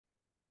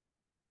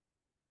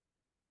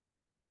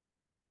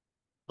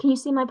Can you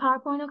see my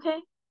PowerPoint okay?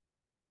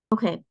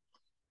 Okay.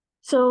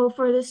 So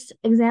for this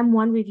exam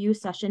one review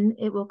session,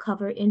 it will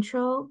cover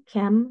intro,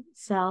 chem,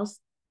 cells,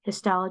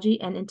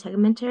 histology, and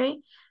integumentary.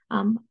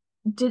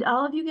 Did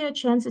all of you get a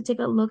chance to take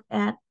a look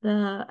at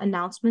the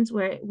announcements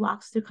where it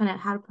walks through kind of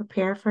how to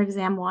prepare for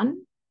exam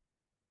one?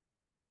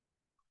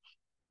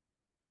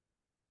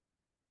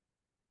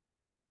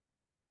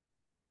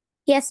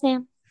 Yes,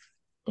 ma'am.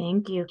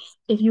 Thank you.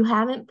 If you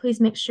haven't, please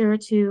make sure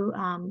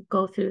to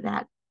go through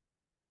that.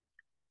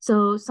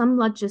 So some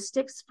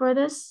logistics for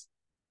this.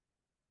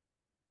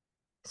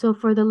 So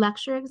for the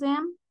lecture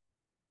exam,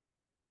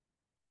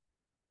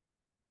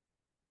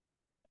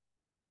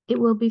 it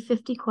will be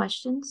 50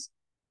 questions.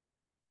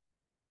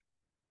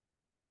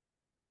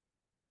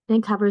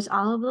 And covers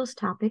all of those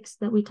topics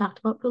that we talked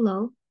about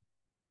below.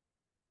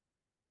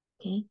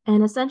 Okay,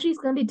 and essentially it's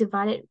going to be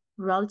divided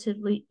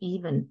relatively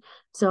even.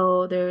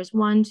 So there's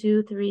 1,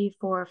 2, 3,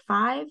 4,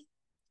 5.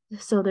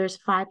 So there's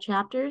 5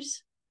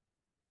 chapters,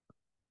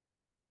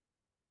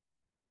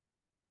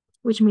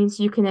 which means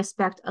you can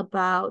expect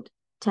about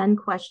 10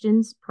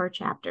 questions per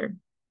chapter.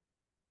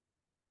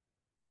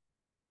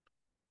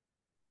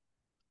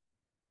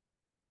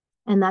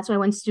 And that's why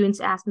when students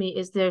ask me,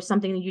 is there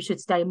something that you should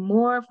study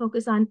more,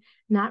 focus on?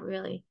 Not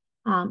really.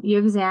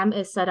 Your exam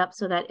is set up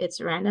so that it's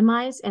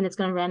randomized, and it's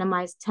going to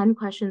randomize 10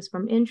 questions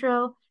from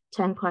intro,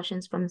 10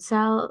 questions from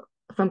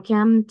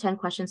chem, 10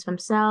 questions from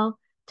cell,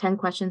 10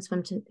 questions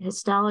from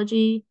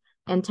histology,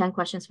 and 10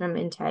 questions from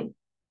integ.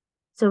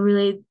 So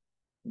really,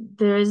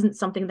 there isn't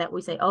something that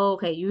we say, oh,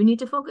 okay, you need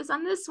to focus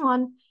on this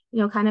one.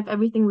 Kind of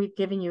everything we've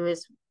given you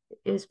is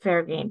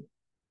fair game.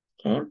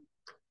 Okay.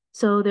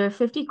 So there are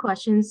 50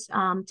 questions,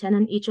 10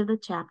 in each of the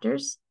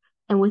chapters.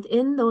 And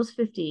within those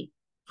 50,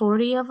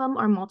 40 of them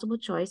are multiple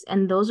choice.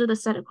 And those are the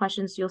set of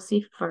questions you'll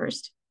see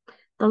first.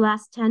 The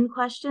last 10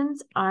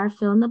 questions are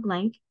fill in the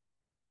blank.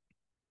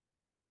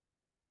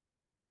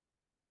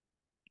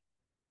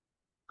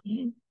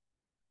 Okay.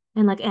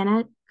 And like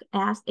Anna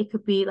asked, it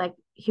could be like,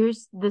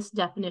 here's this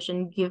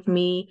definition. Give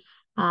me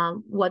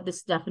what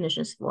this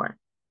definition is for.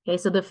 Okay,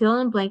 so the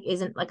fill in blank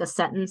isn't like a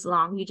sentence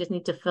long. You just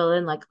need to fill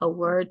in like a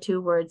word, 2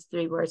 words,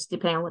 3 words,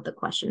 depending on what the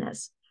question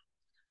is.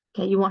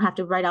 Okay, you won't have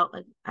to write out,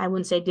 like, I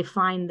wouldn't say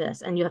define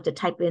this, and you have to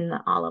type in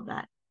all of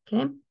that.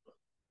 Okay,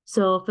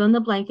 so fill in the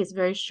blank is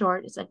very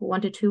short. It's like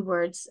 1 to 2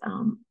 words,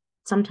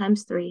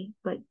 sometimes 3,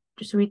 but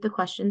just read the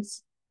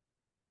questions,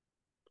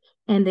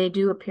 and they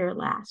do appear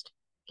last.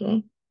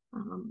 Okay,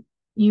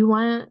 you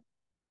want to,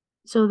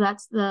 so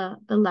that's the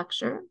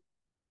lecture,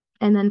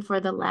 and then for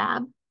the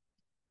lab,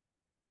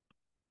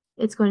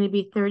 it's going to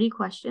be 30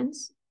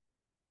 questions.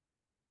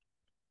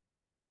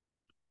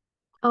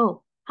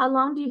 Oh, how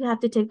long do you have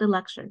to take the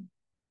lecture?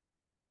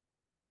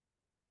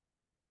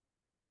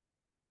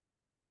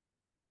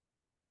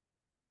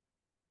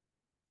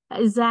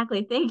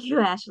 Exactly. Thank you,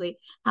 Ashley.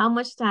 How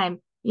much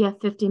time? You have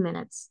 50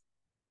 minutes.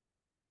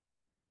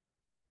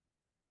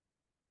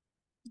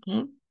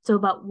 Okay, so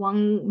about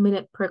 1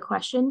 minute per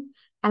question.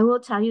 I will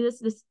tell you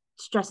this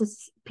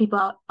stresses people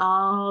out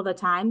all the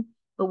time,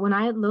 but when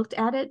I looked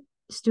at it,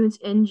 students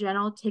in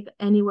general take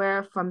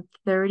anywhere from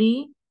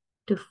 30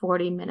 to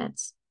 40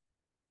 minutes.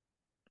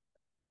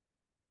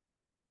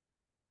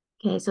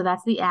 Okay, so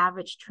that's the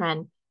average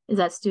trend, is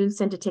that students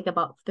tend to take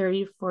about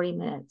 30 to 40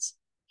 minutes.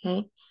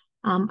 Okay,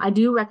 I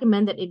do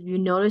recommend that if you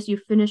notice you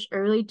finish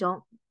early,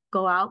 don't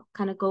go out,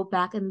 kind of go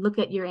back and look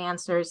at your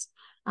answers.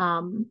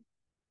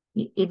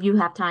 If you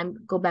have time,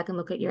 go back and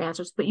look at your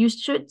answers, but you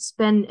should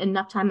spend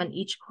enough time on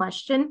each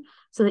question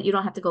so that you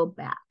don't have to go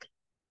back.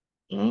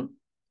 Okay,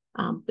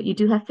 but you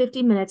do have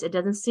 50 minutes. It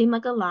doesn't seem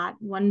like a lot,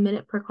 1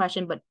 minute per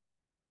question, but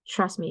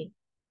trust me,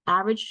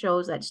 average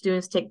shows that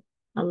students take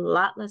a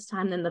lot less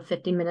time than the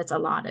 50 minutes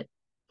allotted.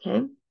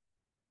 Okay,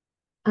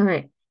 all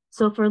right,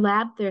 so for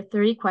lab, there are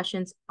 30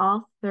 questions.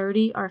 All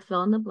 30 are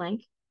fill in the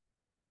blank.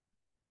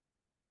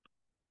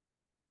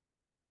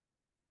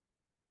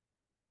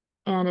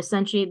 And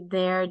essentially,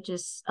 they're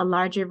just a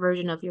larger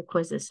version of your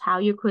quizzes. How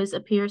your quiz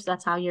appears,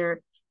 that's how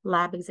your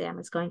lab exam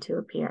is going to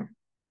appear.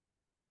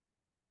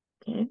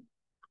 Okay,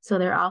 so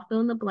they're all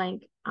fill in the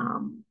blank.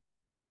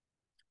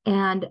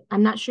 And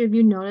I'm not sure if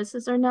you notice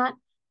this or not,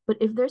 but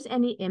if there's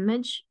any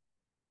image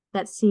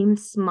that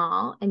seems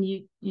small and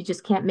you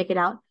just can't make it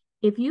out,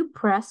 if you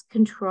press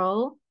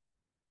Control,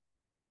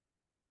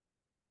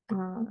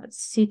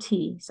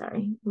 CT,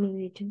 sorry, let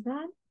me redo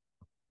that.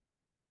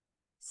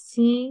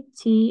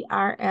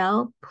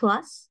 CTRL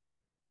plus,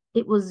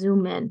 it will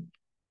zoom in.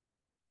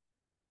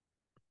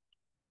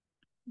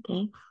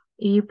 Okay,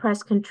 you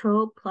press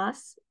Control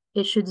plus,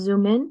 it should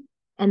zoom in.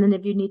 And then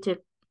if you need to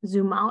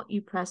zoom out,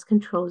 you press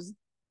Control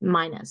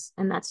minus,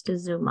 and that's to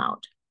zoom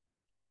out.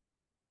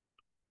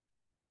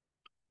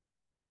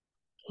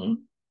 Okay.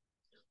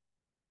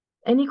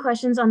 Any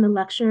questions on the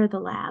lecture or the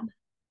lab?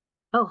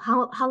 Oh,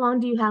 how long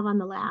do you have on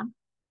the lab?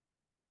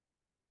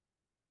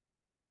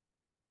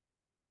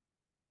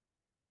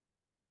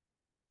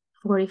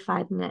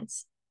 45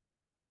 minutes.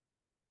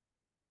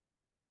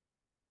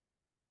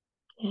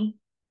 Okay.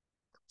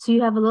 So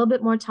you have a little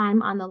bit more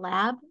time on the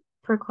lab.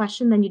 per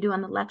question than you do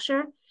on the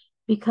lecture,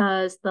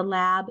 because the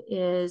lab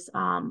is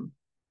all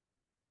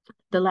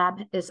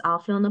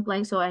fill in the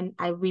blank. So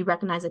we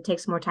recognize it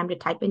takes more time to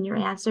type in your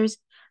answers.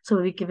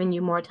 So we've given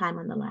you more time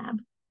on the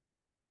lab.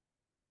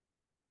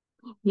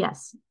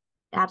 Yes,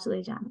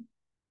 absolutely, John.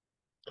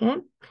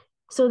 Okay.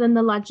 So then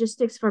the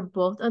logistics for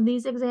both of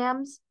these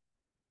exams.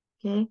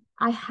 Okay.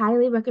 I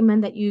highly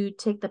recommend that you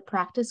take the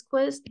practice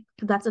quiz.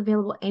 That's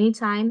available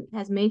anytime,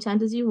 as many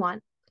times as you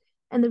want.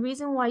 And the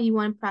reason why you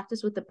want to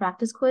practice with the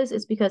practice quiz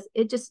is because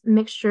it just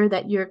makes sure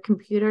that your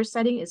computer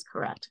setting is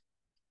correct.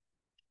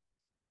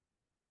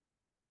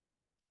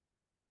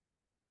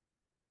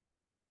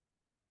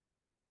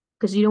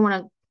 Because you don't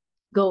want to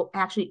go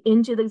actually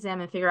into the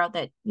exam and figure out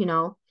that,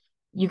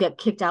 you get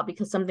kicked out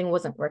because something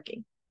wasn't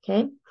working.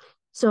 Okay.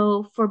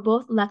 So for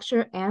both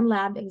lecture and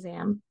lab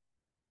exam,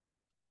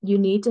 you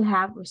need to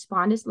have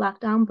Respondus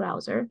Lockdown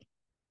Browser.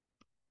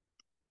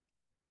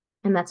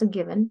 And that's a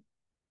given.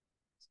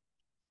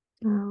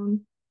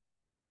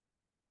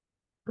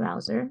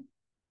 Browser.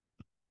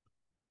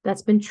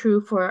 That's been true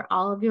for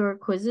all of your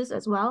quizzes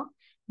as well.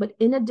 But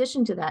in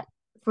addition to that,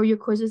 for your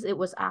quizzes, it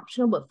was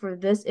optional, but for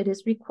this, it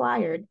is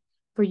required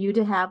for you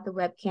to have the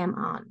webcam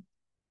on.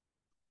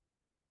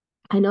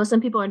 I know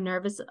some people are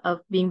nervous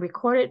of being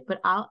recorded,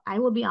 but I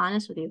will be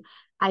honest with you.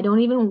 I don't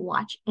even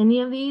watch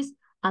any of these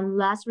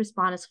unless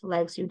Respondus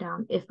flags you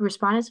down. If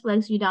Respondus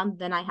flags you down,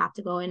 then I have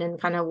to go in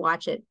and kind of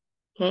watch it,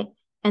 okay?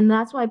 And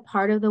that's why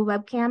part of the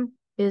webcam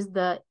is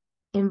the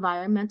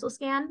environmental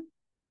scan.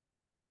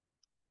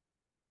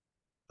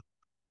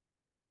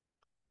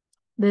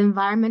 The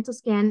environmental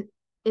scan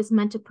is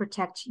meant to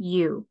protect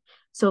you.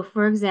 So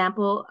for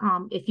example,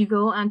 if you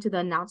go onto the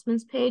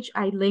announcements page,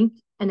 I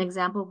linked an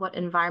example of what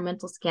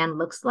environmental scan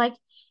looks like.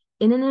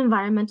 In an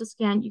environmental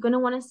scan, you're going to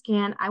want to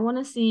scan. I want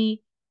to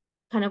see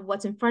kind of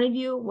what's in front of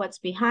you, what's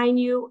behind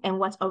you, and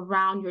what's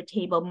around your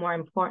table, more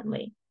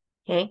importantly.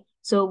 Okay.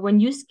 So when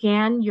you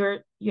scan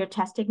your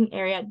test taking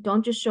area,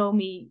 don't just show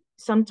me.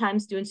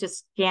 Sometimes students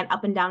just scan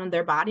up and down in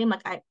their body. I'm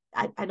like,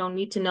 I don't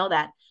need to know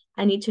that.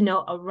 I need to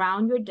know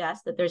around your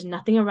desk that there's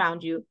nothing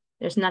around you,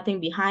 there's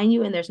nothing behind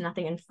you, and there's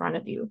nothing in front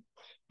of you.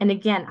 And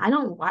again, I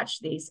don't watch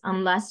these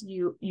unless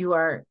you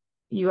are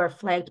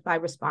flagged by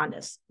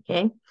Respondus.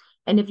 Okay.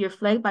 And if you're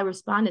flagged by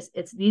Respondus,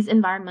 it's these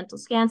environmental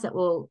scans that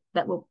will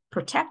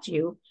protect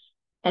you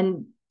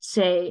and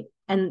say,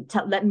 and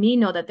let me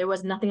know that there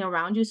was nothing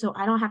around you. So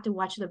I don't have to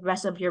watch the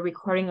rest of your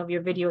recording of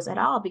your videos at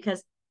all,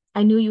 because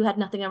I knew you had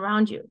nothing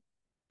around you.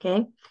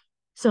 Okay.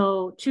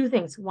 So two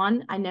things.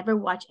 One, I never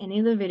watch any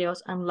of the videos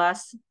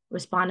unless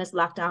Respondus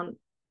Lockdown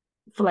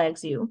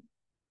flags you,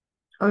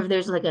 or if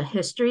there's like a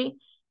history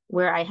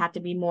where I have to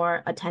be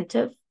more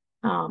attentive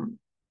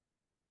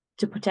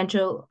to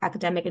potential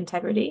academic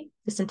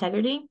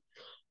disintegrity.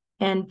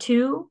 And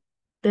two,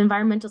 the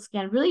environmental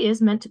scan really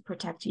is meant to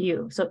protect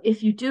you. So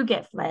if you do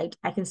get flagged,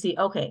 I can see,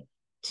 okay,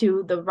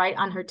 to the right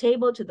on her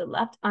table, to the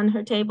left on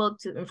her table,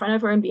 to in front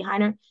of her and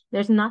behind her,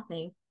 there's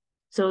nothing.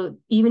 So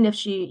even if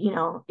she,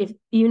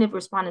 even if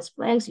Respondus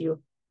flags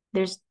you,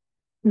 there's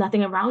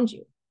nothing around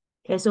you.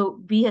 Okay, so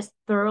be as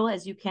thorough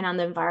as you can on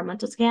the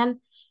environmental scan,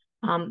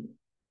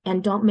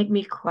 and don't make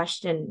me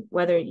question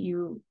whether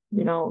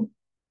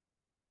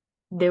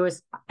there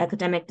was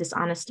academic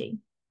dishonesty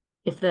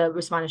if the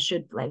Respondus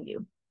should flag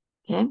you.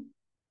 Okay.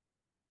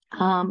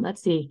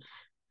 Let's see.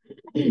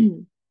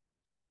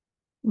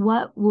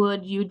 What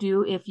would you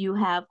do if you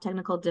have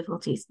technical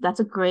difficulties? That's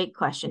a great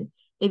question.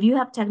 If you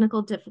have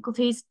technical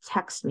difficulties,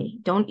 text me.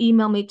 Don't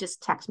email me,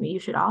 just text me. You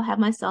should all have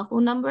my cell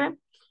phone number.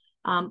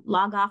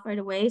 Log off right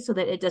away so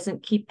that it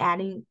doesn't keep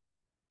adding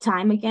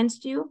time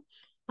against you.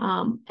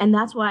 And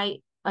that's why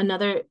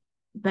another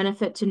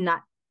benefit to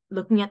not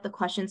looking at the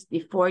questions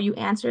before you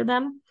answer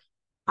them.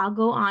 I'll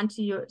go on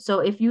to so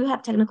if you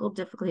have technical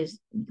difficulties,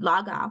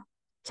 log off,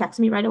 text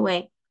me right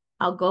away.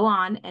 I'll go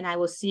on and I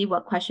will see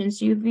what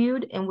questions you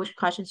viewed and which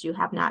questions you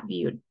have not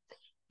viewed.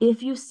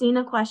 If you've seen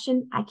a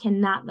question, I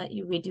cannot let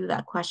you redo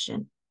that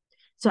question.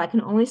 So I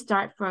can only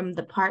start from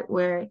the part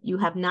where you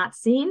have not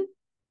seen,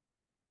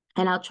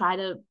 and I'll try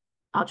to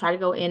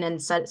go in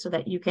and set it so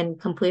that you can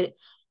complete it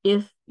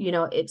if,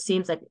 it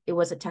seems like it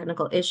was a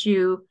technical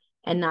issue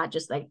and not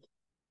just like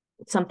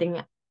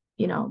something,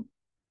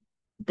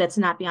 that's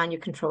not beyond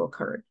your control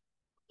occurred.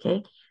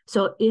 Okay.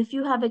 So if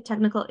you have a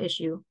technical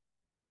issue,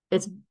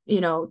 it's,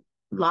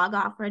 log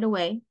off right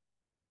away,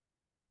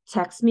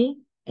 text me,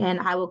 and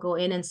I will go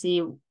in and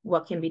see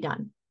what can be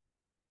done.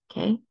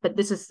 Okay. But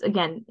this is,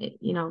 again, it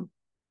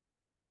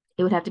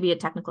would have to be a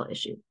technical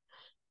issue.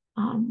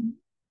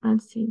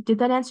 Let's see. Did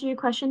that answer your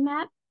question,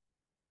 Matt?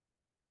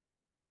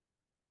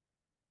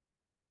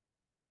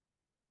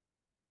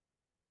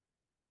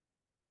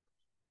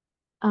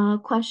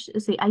 Question.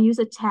 See, I use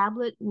a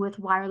tablet with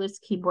wireless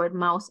keyboard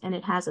mouse, and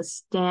it has a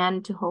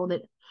stand to hold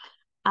it.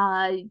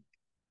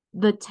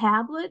 The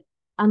tablet,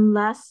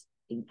 unless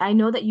I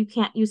know that you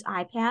can't use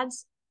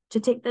iPads to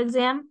take the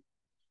exam.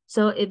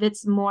 So if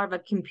it's more of a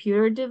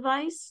computer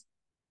device,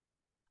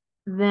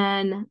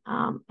 then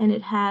and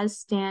it has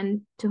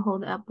stand to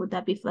hold it up, would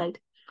that be flagged?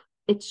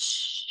 It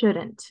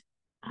shouldn't.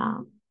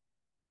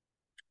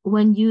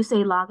 When you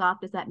say log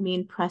off, does that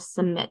mean press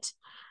submit?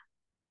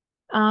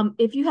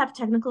 If you have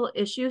technical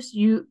issues,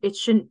 you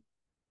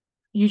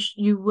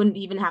wouldn't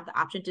even have the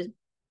option to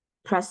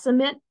press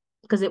submit,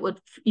 because it would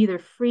either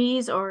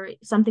freeze or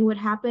something would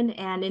happen,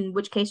 and in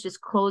which case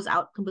just close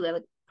out completely,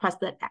 like press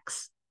that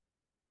X.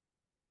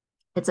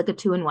 It's like a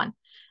 2-in-1.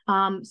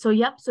 So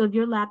if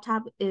your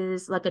laptop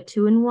is like a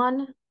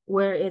 2-in-1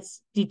 where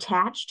it's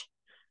detached,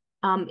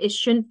 it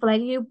shouldn't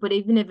flag you, but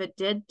even if it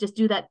did, just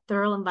do that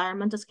thorough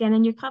environmental scan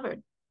and you're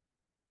covered.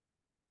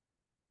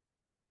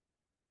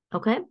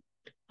 Okay.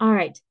 All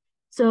right.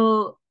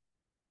 So,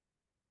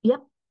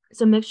 yep.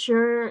 So make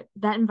sure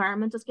that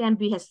environmental scan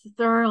be as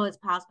thorough as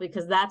possible,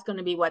 because that's going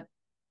to be what,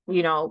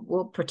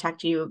 will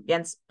protect you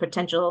against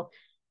potential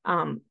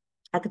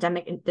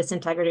academic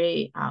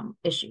disintegrity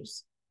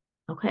issues.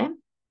 Okay.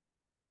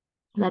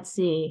 Let's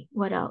see,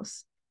 what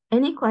else?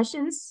 Any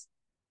questions?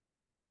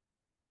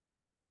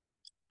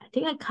 I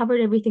think I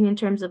covered everything in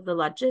terms of the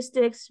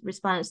logistics,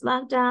 respondents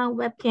lockdown,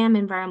 webcam,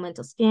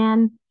 environmental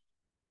scan.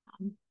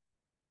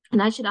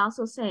 And I should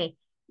also say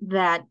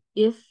that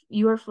if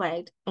you are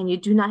flagged and you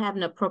do not have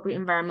an appropriate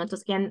environmental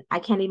scan, I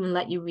can't even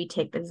let you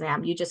retake the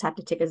exam. You just have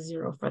to take a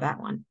 0 for that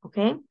one,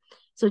 okay?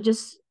 So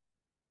just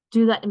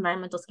do that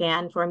environmental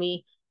scan for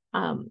me.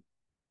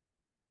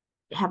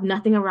 Have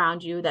nothing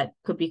around you that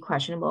could be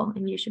questionable,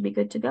 and you should be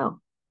good to go.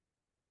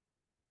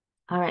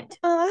 All right.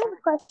 I have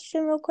a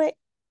question real quick.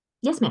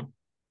 Yes, ma'am.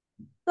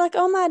 Like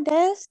on my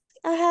desk,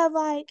 I have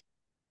like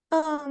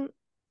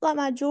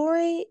my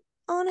jewelry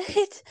on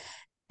it,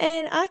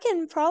 and I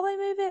can probably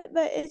move it,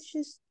 but it's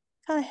just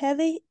kind of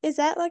heavy. Is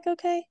that like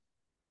okay?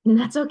 And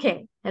that's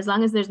okay, as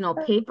long as there's no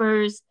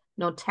papers,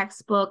 no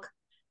textbook,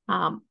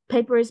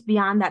 papers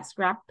beyond that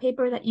scrap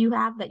paper that you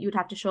have that you'd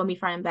have to show me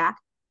front and back.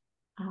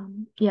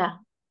 Yeah.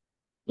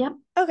 Yep.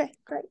 Okay,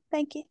 great.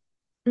 Thank you.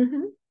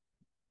 Mm-hmm.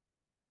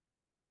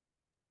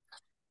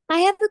 I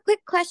have a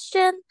quick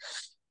question.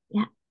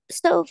 Yeah.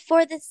 So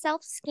for the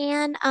self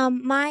scan,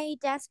 my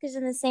desk is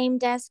in the same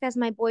desk as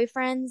my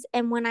boyfriend's,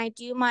 and when I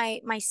do my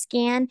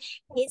scan,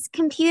 his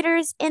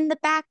computer's in the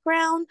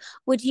background.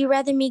 Would you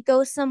rather me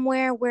go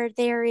somewhere where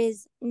there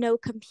is no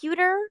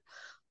computer,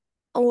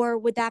 or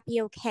would that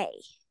be okay?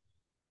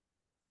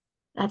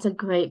 That's a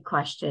great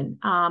question.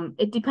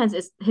 It depends.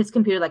 Is his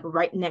computer like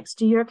right next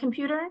to your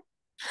computer?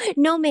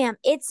 No, ma'am.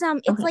 It's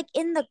Okay. like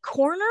in the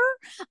corner.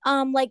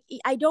 Like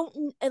I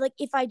don't like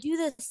if I do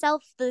the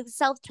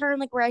self turn,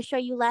 like where I show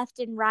you left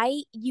and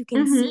right, you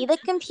can see Mm-hmm. the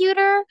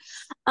computer.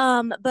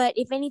 But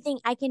if anything,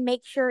 I can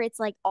make sure it's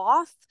like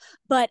off,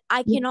 but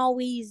I Yeah. can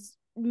always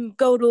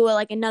go to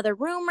like another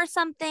room or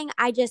something.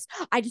 I just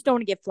don't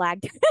want to get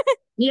flagged.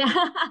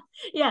 Yeah.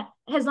 Yeah.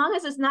 As long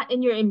as it's not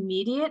in your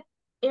immediate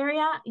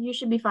area, you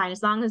should be fine.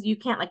 As long as you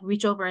can't like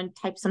reach over and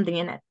type something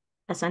in it,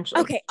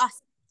 essentially. Okay,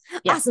 awesome.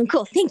 Yeah. Awesome,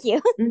 cool. Thank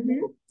you.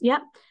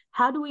 Yep.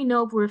 How do we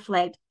know if we're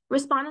flagged?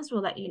 Respondents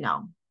will let you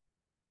know.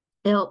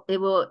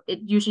 It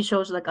usually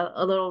shows like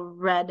a little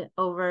red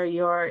over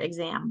your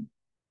exam.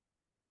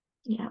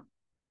 Yeah.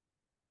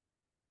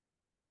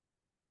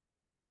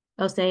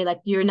 They'll say like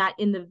you're not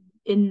in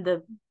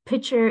the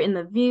picture, in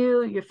the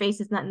view, your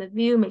face is not in the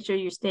view, make sure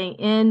you're staying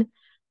in,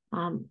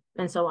 and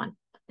so on.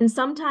 And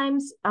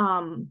sometimes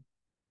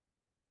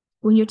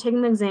when you're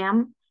taking the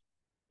exam,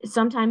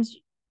 sometimes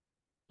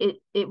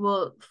it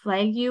will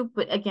flag you,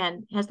 but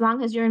again, as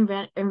long as your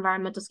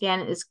environmental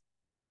scan is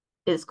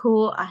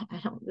cool, I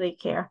don't really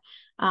care.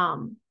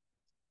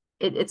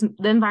 It's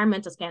the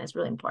environmental scan is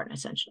really important,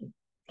 essentially.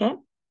 Okay.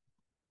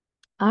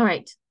 All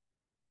right.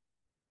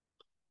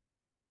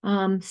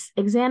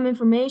 Exam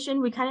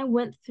information, we kind of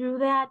went through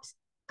that.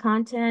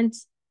 Content,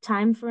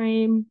 time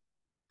frame.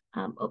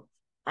 Oh,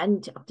 I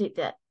need to update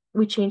that.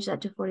 We changed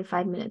that to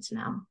 45 minutes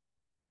now.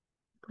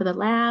 For the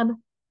lab,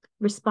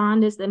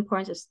 respondents, the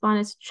importance of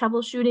respondents,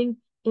 troubleshooting.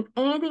 If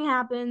anything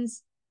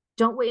happens,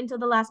 don't wait until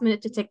the last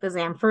minute to take the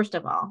exam, first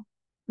of all.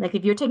 Like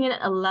if you're taking it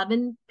at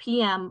 11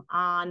 p.m.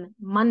 on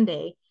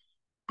Monday,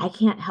 I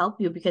can't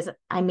help you because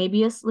I may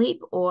be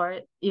asleep or,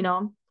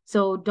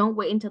 so don't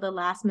wait until the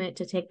last minute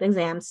to take the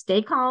exam.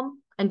 Stay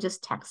calm and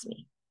just text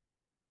me.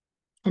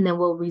 And then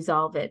we'll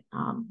resolve it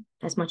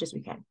as much as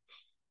we can.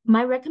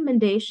 My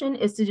recommendation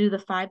is to do the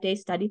 5-day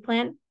study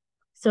plan.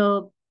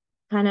 So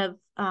kind of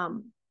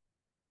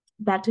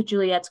back to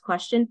Juliet's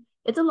question,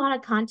 it's a lot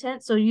of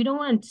content. So you don't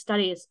want to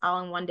study it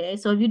all in one day.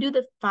 So if you do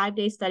the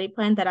 5-day study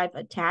plan that I've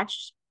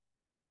attached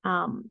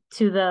to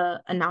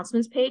the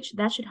announcements page,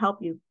 that should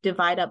help you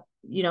divide up,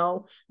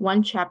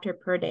 one chapter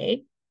per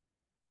day.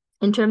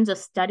 In terms of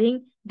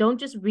studying, don't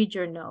just read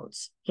your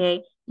notes,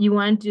 okay? You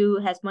want to do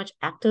as much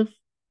active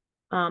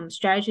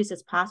strategies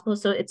as possible.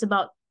 So it's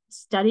about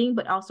studying,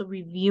 but also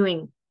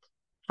reviewing,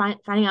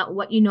 finding out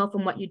what you know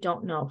from what you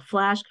don't know.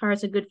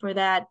 Flashcards are good for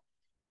that.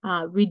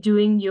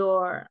 Redoing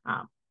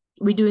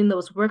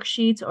those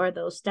worksheets or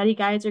those study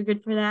guides are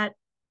good for that.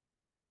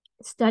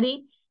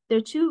 Study, there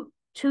are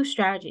two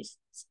strategies.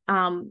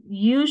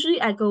 Usually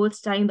I go with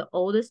studying the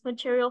oldest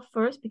material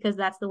first because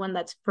that's the one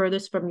that's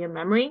furthest from your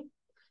memory.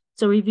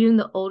 So reviewing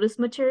the oldest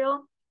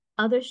material.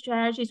 Other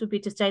strategies would be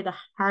to study the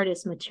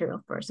hardest material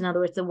first. In other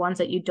words, the ones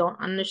that you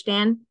don't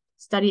understand,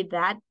 study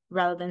that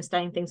rather than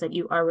studying things that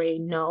you already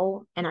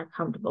know and are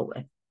comfortable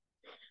with.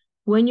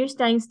 When you're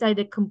study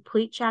the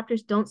complete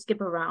chapters, don't skip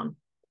around.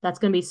 That's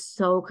going to be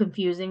so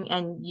confusing,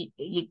 and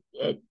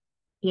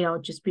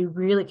just be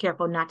really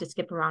careful not to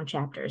skip around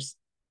chapters.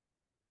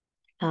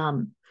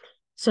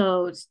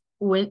 So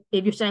if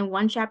you're studying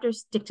one chapter,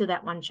 stick to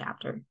that one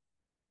chapter.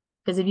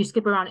 Because if you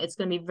skip around, it's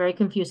going to be very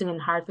confusing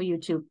and hard for you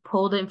to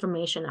pull the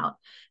information out.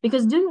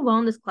 Because doing well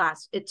in this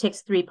class, it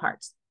takes 3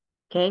 parts,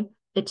 okay?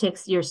 It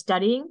takes your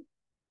studying,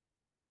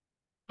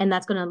 and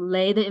that's going to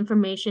lay the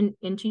information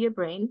into your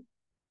brain.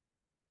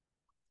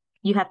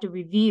 You have to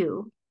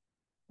review,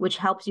 which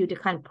helps you to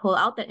kind of pull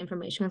out that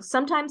information.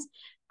 Sometimes,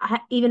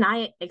 even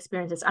I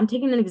experience this. I'm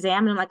taking an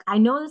exam, and I'm like, I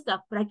know this stuff,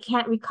 but I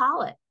can't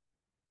recall it.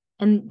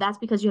 And that's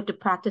because you have to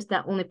practice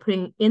not only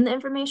putting in the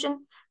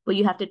information, but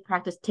you have to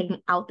practice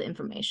taking out the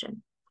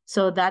information.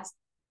 So that's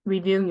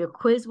reviewing your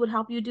quiz would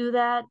help you do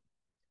that.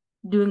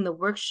 Doing the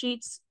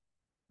worksheets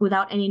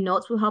without any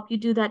notes will help you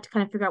do that, to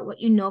kind of figure out what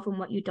you know from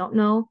what you don't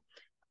know.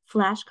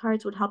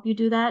 Flashcards would help you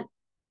do that.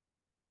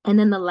 And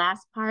then the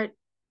last part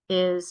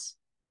is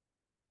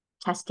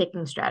test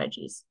taking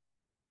strategies.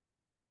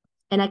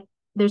 And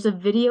there's a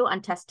video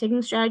on test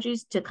taking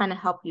strategies to kind of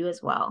help you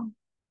as well.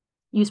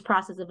 Use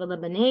process of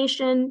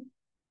elimination.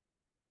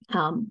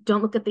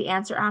 Don't look at the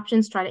answer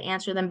options. Try to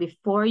answer them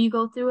before you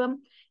go through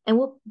them. And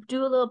we'll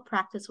do a little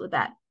practice with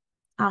that.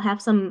 I'll have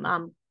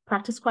some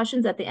practice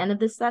questions at the end of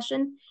this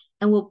session,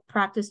 and we'll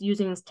practice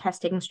using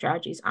test taking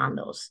strategies on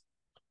those.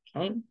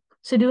 Okay,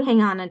 so do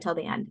hang on until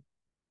the end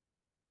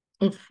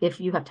if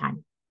you have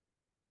time.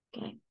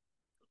 Okay.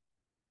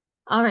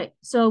 All right,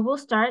 so we'll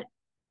start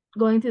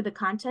going through the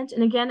content.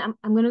 And again,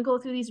 I'm going to go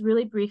through these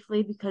really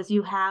briefly because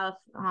you have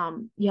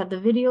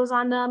the videos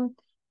on them.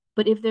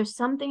 But if there's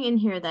something in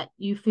here that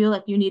you feel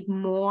like you need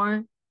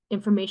more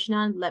information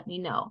on, let me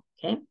know,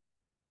 okay?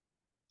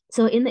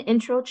 So in the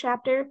intro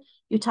chapter,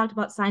 you talked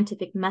about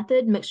scientific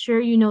method. Make sure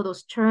you know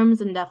those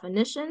terms and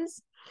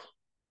definitions.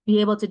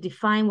 Be able to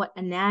define what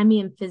anatomy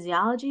and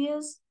physiology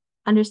is.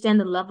 Understand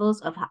the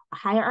levels of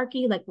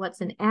hierarchy, like what's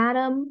an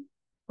atom,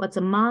 what's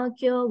a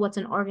molecule, what's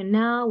an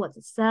organelle, what's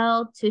a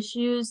cell,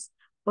 tissues,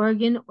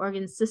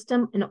 organ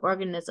system, and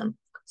organism.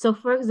 So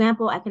for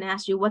example, I can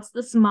ask you, what's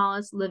the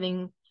smallest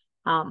living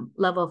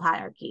level of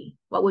hierarchy?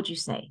 What would you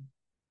say?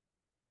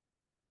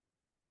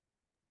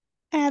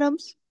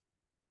 Atoms.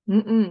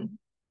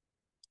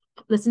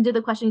 Listen to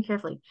the question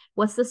carefully.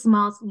 What's the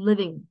smallest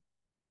living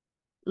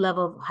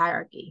level of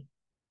hierarchy?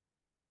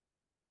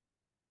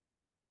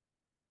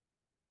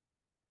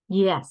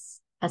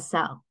 Yes, a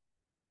cell.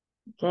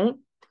 Okay.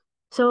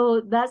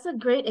 So that's a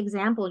great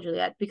example,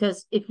 Juliet,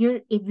 because if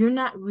you're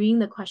not reading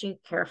the question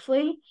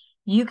carefully,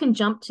 you can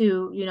jump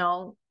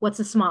to, what's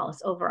the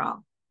smallest overall,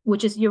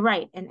 which is, you're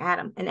right, an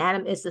atom. An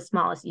atom is the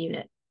smallest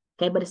unit,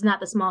 okay? But it's not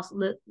the smallest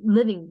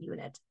living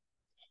unit.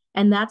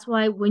 And that's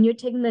why when you're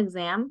taking the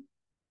exam,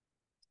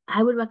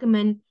 I would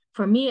recommend,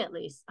 for me at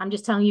least, I'm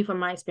just telling you from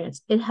my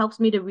experience, it helps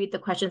me to read the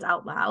questions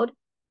out loud,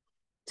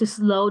 to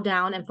slow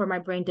down, and for my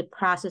brain to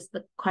process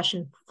the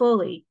question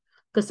fully.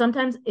 Because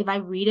sometimes if I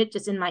read it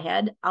just in my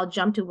head, I'll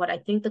jump to what I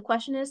think the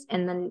question is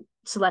and then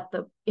select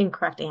the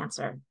incorrect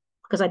answer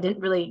because I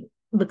didn't really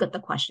look at the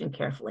question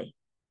carefully.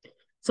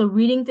 So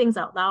reading things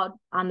out loud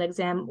on the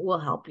exam will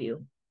help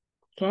you,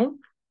 okay?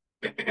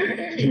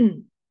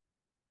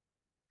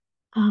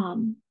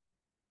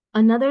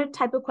 Another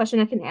type of question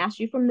I can ask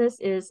you from this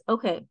is,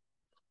 okay,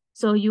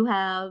 so you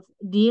have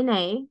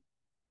DNA,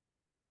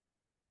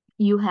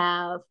 you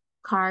have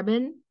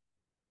carbon,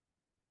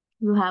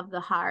 you have the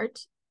heart,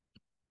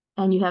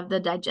 and you have the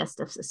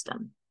digestive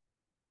system.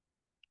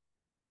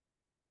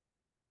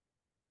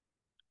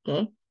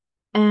 Okay.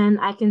 And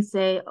I can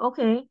say,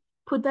 okay,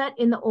 put that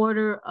in the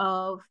order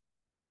of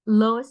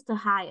lowest to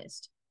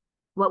highest.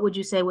 What would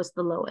you say was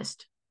the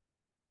lowest?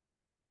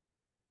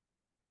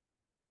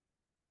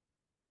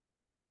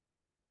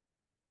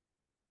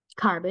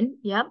 Carbon.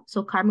 Yep.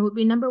 So carbon would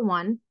be number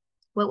 1.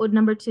 What would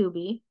number 2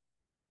 be?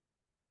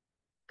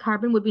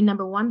 Carbon would be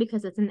number 1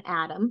 because it's an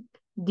atom.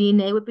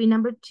 DNA would be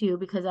number 2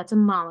 because that's a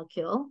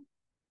molecule.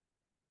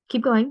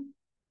 Keep going.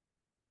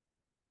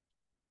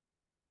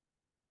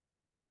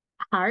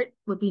 Heart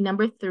would be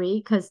number 3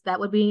 because that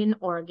would be an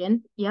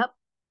organ. Yep.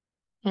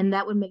 And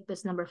that would make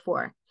this number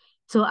 4.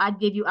 So I'd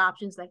give you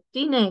options like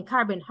DNA,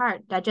 carbon,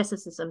 heart, digestive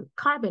system,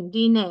 carbon,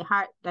 DNA,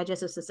 heart,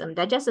 digestive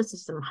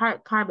system,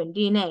 heart, carbon,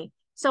 DNA,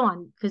 so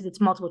on, because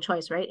it's multiple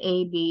choice, right?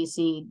 A, B,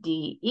 C,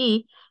 D,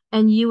 E.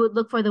 And you would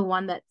look for the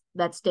one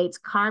that states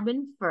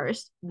carbon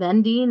first,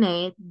 then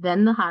DNA,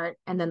 then the heart,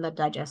 and then the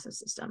digestive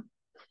system.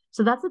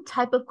 So that's the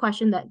type of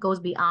question that goes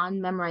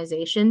beyond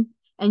memorization.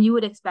 And you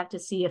would expect to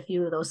see a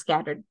few of those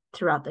scattered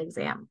throughout the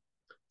exam.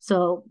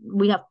 So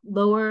we have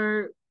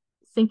lower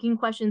thinking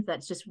questions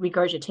that's just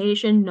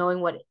regurgitation,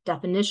 knowing what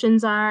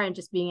definitions are and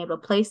just being able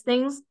to place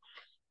things.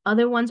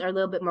 Other ones are a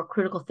little bit more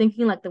critical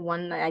thinking, like the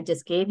one that I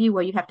just gave you,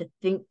 where you have to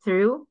think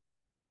through.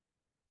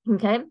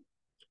 Okay.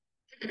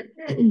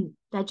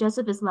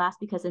 Digestive is last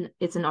because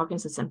it's an organ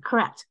system.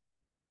 Correct.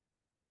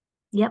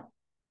 Yep.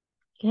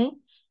 Okay.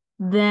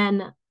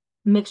 Then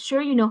make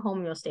sure you know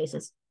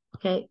homeostasis.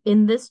 Okay.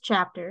 In this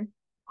chapter,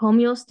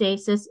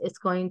 homeostasis is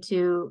going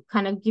to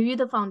kind of give you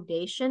the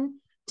foundation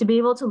to be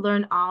able to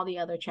learn all the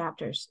other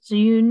chapters. So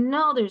you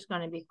know there's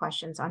going to be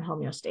questions on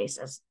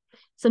homeostasis.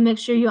 So make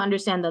sure you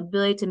understand the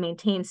ability to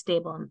maintain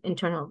stable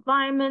internal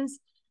environments,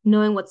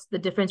 knowing what's the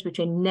difference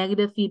between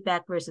negative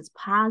feedback versus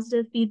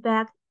positive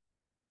feedback,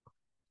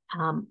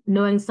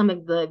 knowing some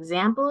of the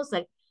examples.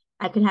 Like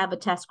I could have a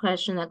test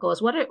question that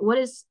goes, what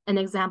is an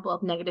example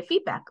of negative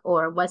feedback,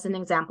 or what's an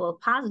example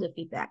of positive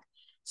feedback?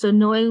 So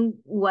knowing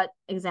what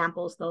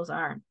examples those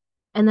are.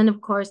 And then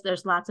of course,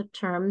 there's lots of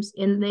terms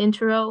in the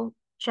intro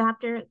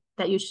chapter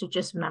that you should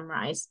just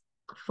memorize.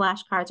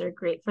 Flashcards are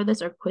great for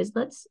this, or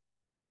Quizlets.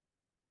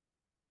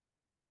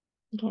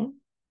 Okay.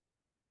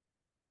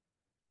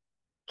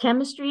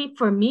 Chemistry,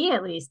 for me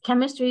at least,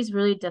 chemistry is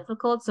really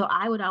difficult. So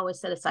I would always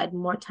set aside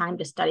more time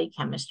to study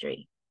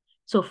chemistry.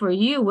 So for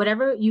you,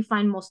 whatever you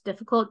find most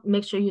difficult,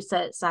 make sure you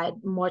set aside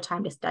more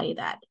time to study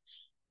that.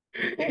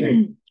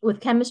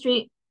 With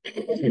chemistry,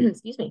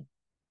 excuse me.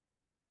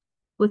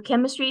 With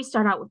chemistry,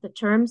 start out with the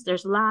terms.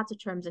 There's lots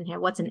of terms in here.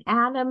 What's an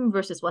atom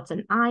versus what's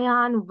an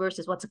ion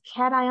versus what's a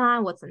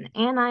cation, what's an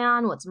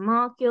anion, what's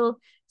molecule,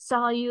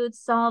 solutes,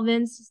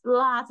 solvents,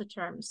 lots of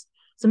terms.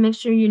 So make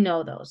sure you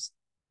know those.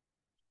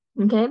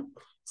 Okay,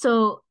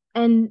 so,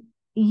 and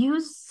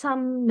use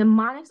some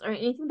mnemonics or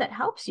anything that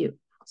helps you.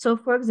 So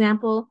for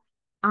example,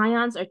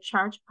 ions are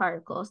charged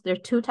particles. There are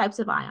two types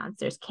of ions.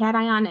 There's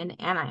cation and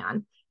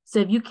anion. So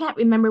if you can't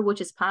remember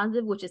which is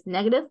positive, which is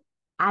negative,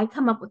 I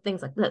come up with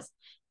things like this.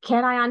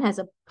 Cation has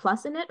a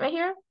plus in it right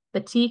here.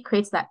 The T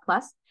creates that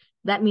plus.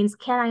 That means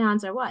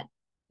cations are what?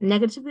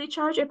 Negatively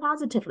charged or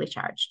positively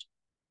charged?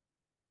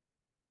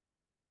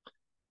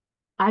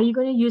 Are you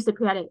going to use the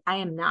periodic? I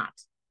am not.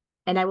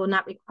 And I will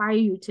not require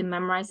you to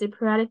memorize the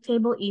periodic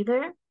table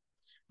either.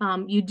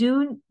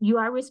 You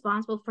are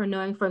responsible for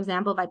knowing, for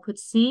example, if I put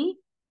C,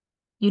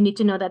 you need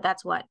to know that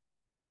that's what?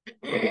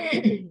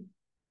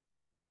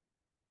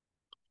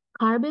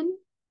 Carbon,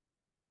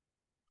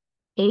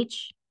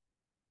 H,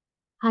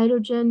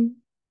 hydrogen,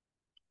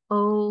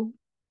 O,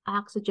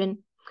 oxygen.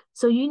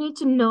 So you need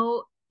to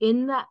know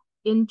in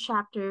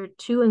chapter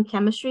 2 in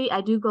chemistry, I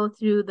do go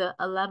through the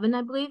 11,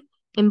 I believe,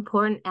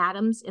 important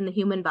atoms in the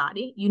human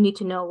body. You need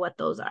to know what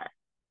those are.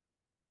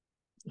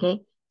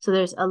 Okay, so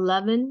there's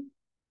 11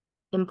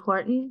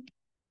 important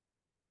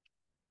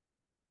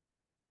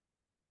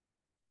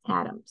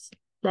atoms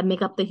that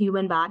make up the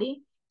human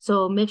body.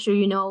 So make sure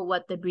you know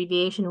what the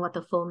abbreviation, what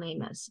the full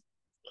name is.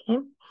 Okay,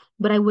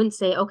 but I wouldn't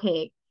say,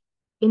 okay,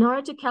 in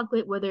order to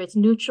calculate whether it's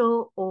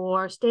neutral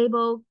or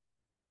stable,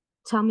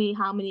 tell me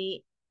how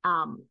many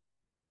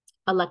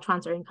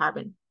electrons are in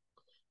carbon.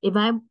 If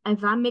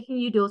I'm making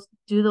you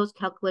do those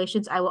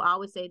calculations, I will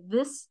always say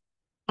this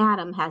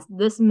atom has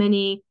this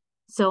many,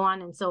 so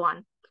on and so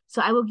on.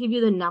 So I will give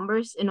you the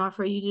numbers in order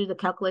for you to do the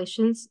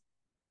calculations,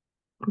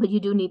 but you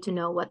do need to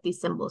know what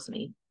these symbols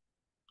mean.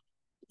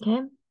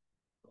 Okay.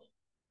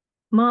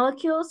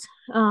 Molecules,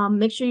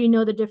 make sure you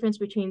know the difference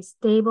between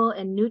stable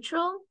and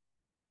neutral.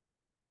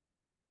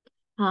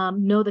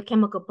 Know the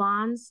chemical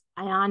bonds,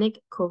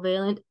 ionic,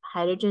 covalent,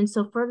 hydrogen.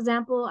 So for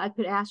example, I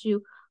could ask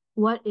you,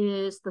 what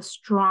is the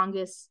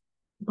strongest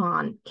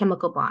bond,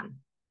 chemical bond?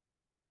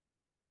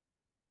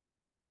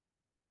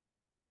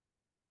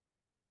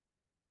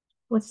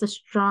 What's the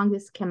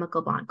strongest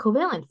chemical bond?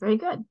 Covalent, very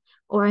good.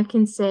 Or I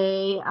can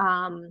say,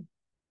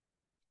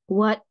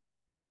 what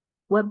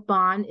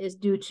bond is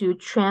due to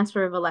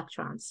transfer of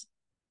electrons?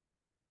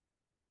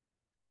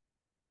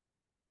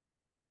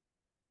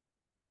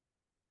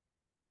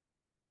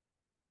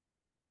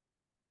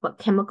 What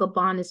chemical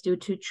bond is due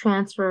to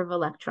transfer of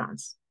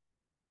electrons?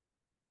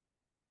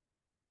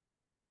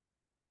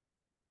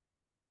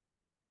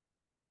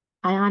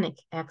 Ionic,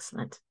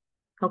 excellent.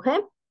 Okay.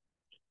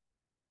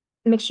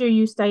 Make sure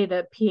you study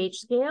the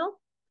pH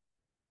scale.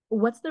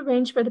 What's the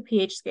range for the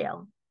pH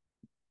scale?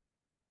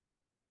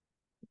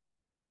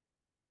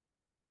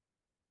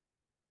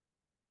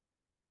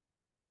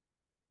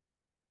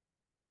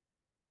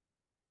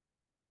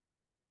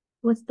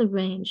 What's the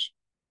range?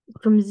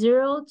 From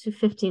 0 to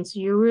 15, so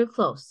you're real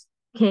close.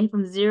 Okay,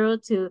 from 0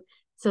 to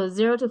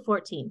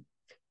 14.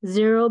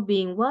 0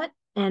 being what,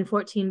 and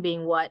 14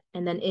 being what,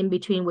 and then in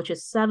between, which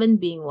is 7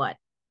 being what?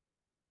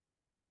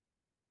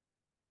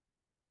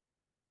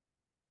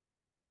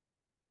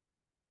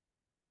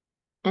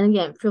 And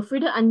again, feel free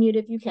to unmute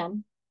if you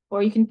can,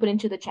 or you can put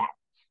into the chat.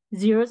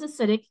 0 is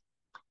acidic,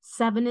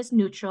 7 is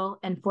neutral,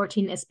 and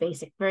 14 is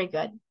basic. Very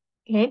good.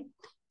 Okay,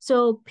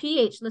 so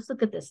pH, let's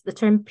look at this. The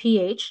term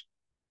pH,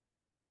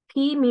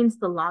 P means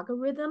the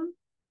logarithm,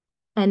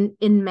 and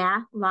in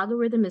math,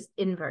 logarithm is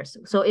inverse.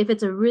 So if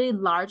it's a really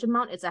large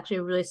amount, it's actually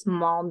a really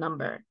small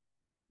number.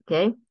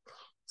 Okay,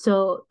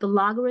 so the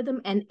logarithm,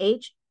 and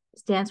H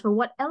stands for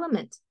what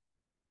element?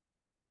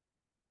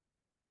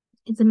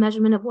 It's a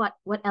measurement of what?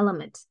 What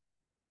element?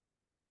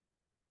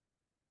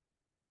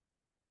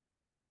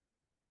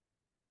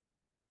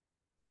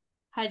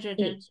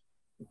 Hydrogen. H.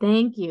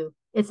 Thank you.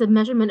 It's a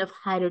measurement of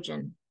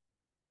hydrogen.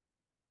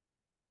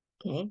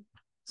 Okay.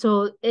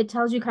 So it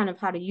tells you kind of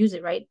how to use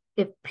it, right?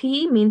 If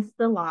P means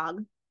the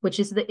log, which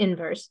is the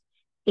inverse,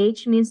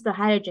 H means the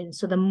hydrogen.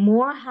 So the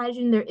more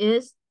hydrogen there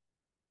is,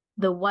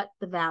 the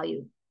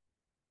value.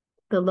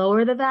 The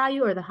lower the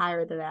value or the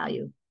higher the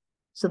value.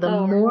 So the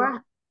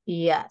more,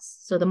 yes.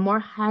 So the more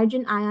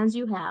hydrogen ions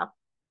you have,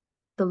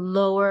 the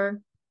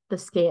lower the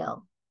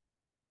scale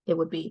it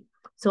would be.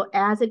 So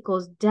as it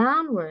goes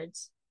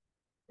downwards,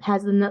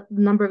 has the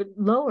number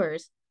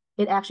lowers,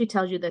 it actually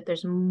tells you that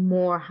there's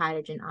more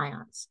hydrogen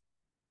ions.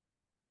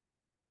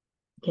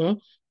 Okay.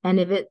 And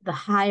if the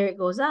higher it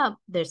goes up,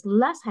 there's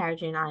less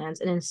hydrogen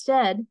ions, and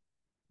instead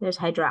there's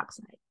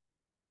hydroxide.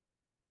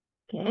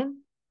 Okay.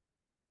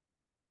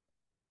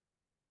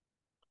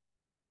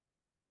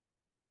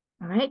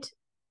 All right.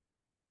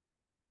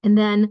 And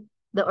then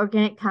the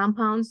organic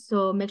compounds.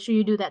 So make sure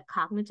you do that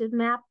cognitive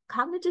map.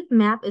 Cognitive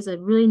map is a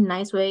really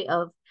nice way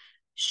of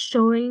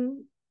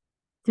showing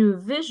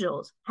through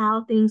visuals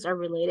how things are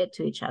related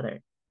to each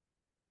other.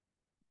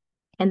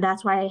 And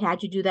that's why I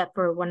had you do that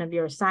for one of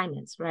your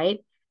assignments, right?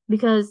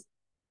 Because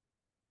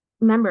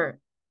remember,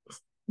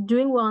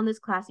 doing well in this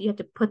class, you have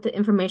to put the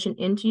information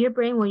into your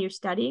brain when you're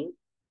studying.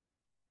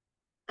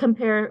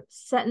 Compare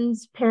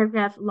sentence,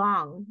 paragraph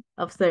long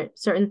of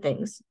certain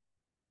things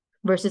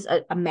versus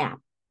a map.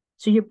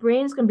 So your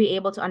brain's going to be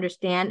able to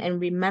understand and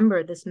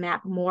remember this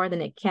map more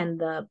than it can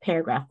the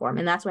paragraph form.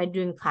 And that's why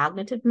doing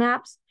cognitive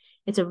maps,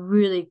 it's a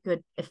really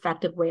good,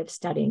 effective way of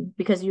studying,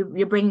 because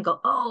your brain can go,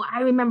 oh,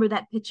 I remember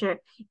that picture.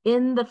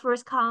 In the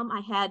first column,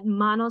 I had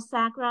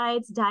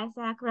monosaccharides,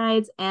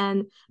 disaccharides,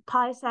 and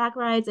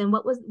polysaccharides. And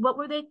what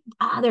were they?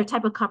 They're a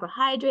type of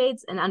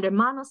carbohydrates. And under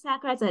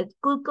monosaccharides, I had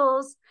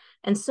glucose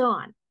and so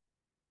on.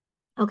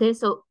 Okay,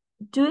 so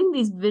doing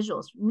these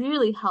visuals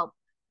really help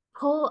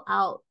pull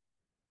out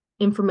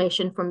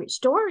information from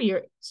store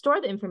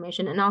the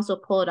information and also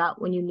pull it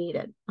out when you need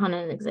it on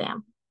an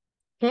exam.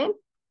 Okay.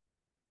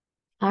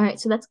 All right.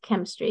 So that's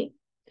chemistry.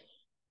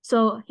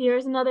 So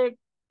here's another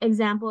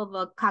example of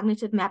a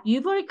cognitive map.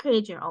 You've already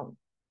created your own.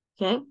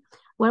 Okay.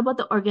 What about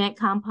the organic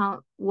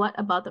compound? What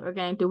about the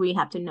organic do we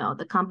have to know?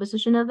 The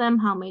composition of them,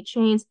 how many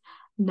chains?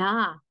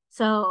 Nah.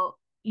 So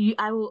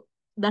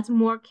that's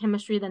more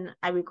chemistry than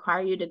I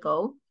require you to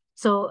go.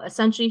 So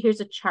essentially, here's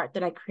a chart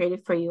that I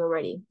created for you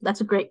already.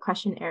 That's a great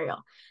question, Ariel.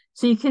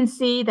 So you can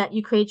see that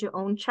you create your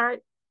own chart.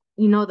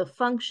 You know the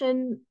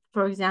function,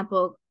 for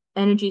example,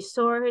 energy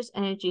source,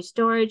 energy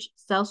storage,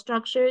 cell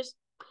structures,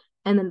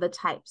 and then the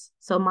types.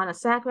 So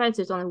monosaccharides,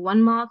 there's only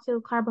one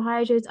molecule.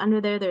 Carbohydrates,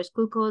 under there's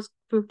glucose,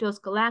 fructose,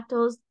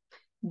 galactose.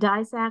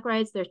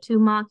 Disaccharides, there are two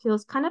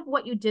molecules. Kind of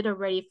what you did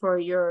already for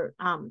your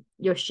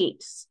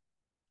sheets.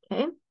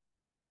 Okay.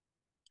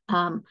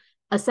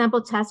 A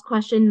sample test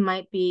question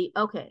might be,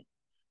 okay,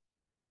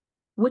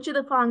 which of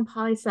the following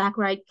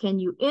polysaccharide can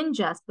you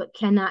ingest but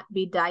cannot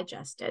be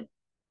digested?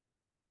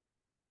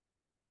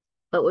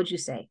 What would you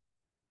say?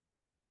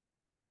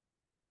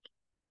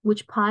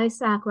 Which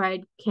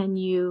polysaccharide can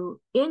you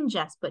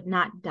ingest but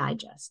not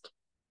digest?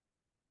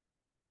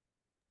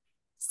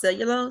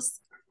 Cellulose?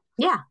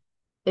 Yeah,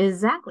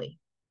 exactly.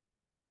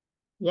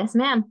 Yes,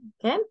 ma'am.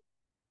 Okay.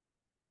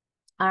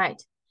 All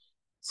right.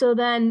 So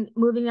then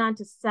moving on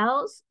to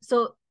cells.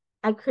 So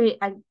I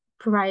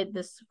provide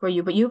this for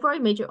you, but you've already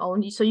made your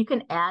own. So you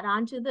can add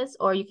on to this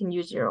or you can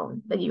use your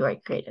own that you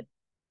already created.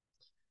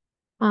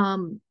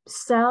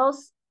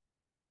 Cells,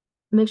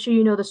 make sure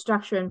you know the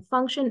structure and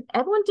function.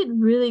 Everyone did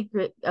really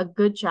a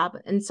good job.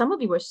 And some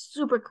of you were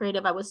super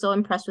creative. I was so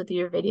impressed with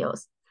your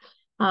videos.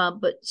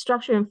 But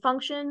structure and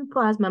function,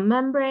 plasma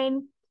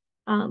membrane.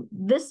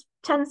 This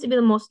tends to be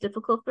the most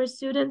difficult for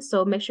students.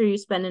 So make sure you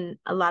spend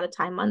a lot of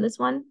time on this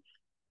one.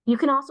 You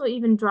can also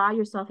even draw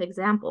yourself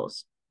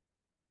examples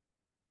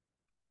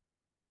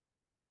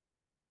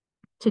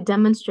to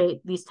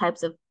demonstrate these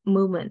types of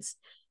movements.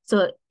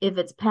 So if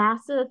it's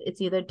passive,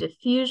 it's either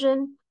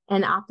diffusion,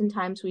 and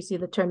oftentimes we see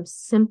the term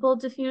simple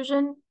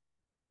diffusion,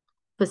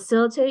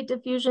 facilitate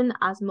diffusion,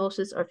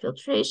 osmosis, or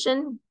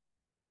filtration.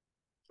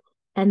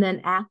 And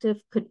then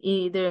active could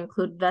either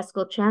include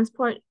vesicle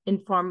transport in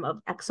form of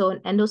exo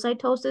and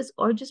endocytosis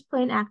or just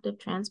plain active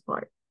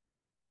transport.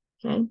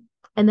 Okay.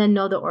 And then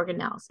know the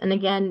organelles. And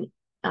again,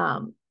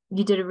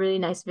 you did a really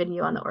nice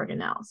video on the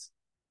organelles.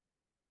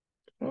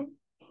 Okay.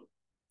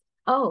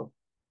 Oh,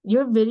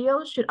 your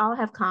videos should all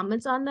have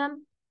comments on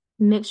them.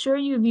 Make sure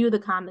you view the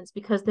comments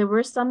because there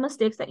were some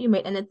mistakes that you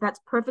made, and that's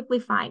perfectly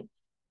fine.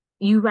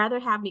 You rather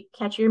have me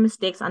catch your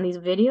mistakes on these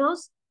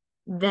videos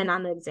than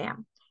on the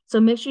exam. So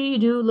make sure you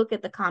do look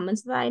at the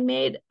comments that I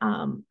made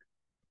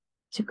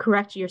to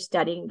correct your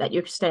studying, that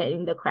you're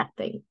studying the correct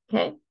thing,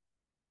 okay?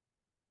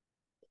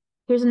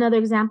 Here's another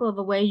example of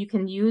a way you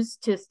can use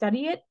to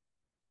study it.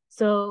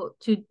 So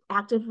to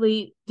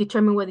actively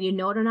determine whether you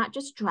know it or not,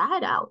 just draw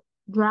it out.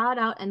 Draw it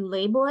out and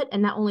label it,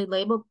 and not only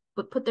label,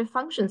 but put their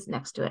functions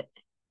next to it.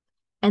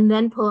 And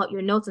then pull out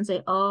your notes and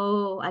say,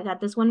 oh, I got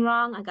this one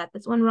wrong. I got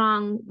this one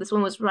wrong. This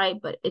one was right,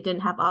 but it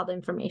didn't have all the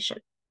information.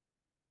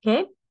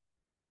 Okay.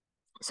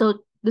 So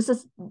this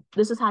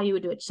is how you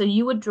would do it. So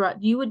you would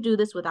do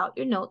this without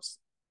your notes.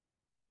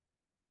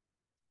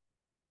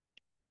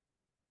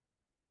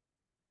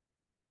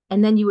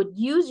 And then you would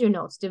use your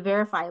notes to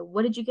verify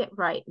what did you get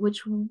right,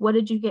 what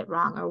did you get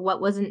wrong, or what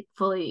wasn't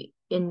fully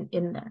in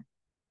there.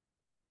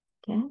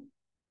 Okay.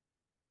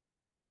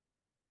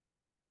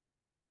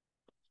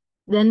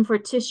 Then for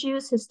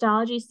tissues,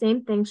 histology,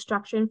 same thing,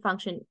 structure and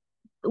function.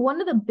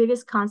 One of the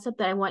biggest concepts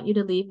that I want you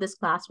to leave this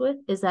class with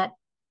is that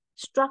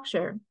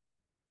structure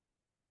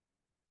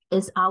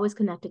is always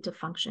connected to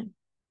function.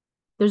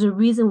 There's a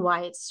reason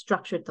why it's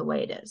structured the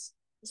way it is.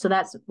 So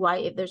that's why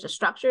if there's a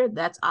structure,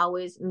 that's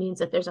always means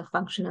that there's a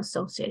function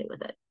associated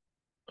with it.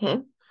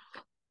 Okay.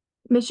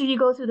 Make sure you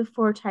go through the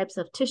 4 types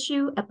of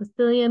tissue: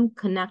 epithelium,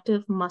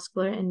 connective,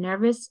 muscular, and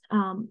nervous.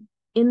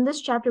 In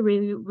this chapter,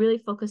 we really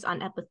focus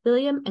on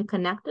epithelium and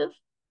connective,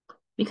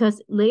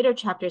 because later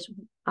chapters,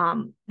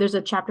 there's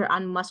a chapter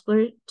on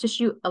muscular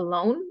tissue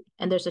alone,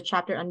 and there's a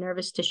chapter on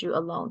nervous tissue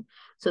alone.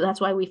 So that's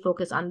why we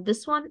focus on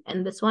this one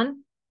and this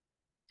one.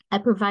 I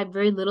provide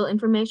very little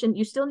information.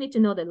 You still need to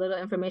know the little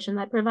information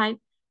I provide.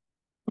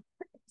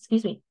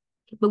 Excuse me.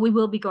 But we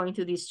will be going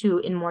through these 2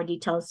 in more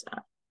details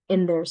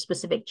in their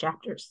specific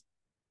chapters.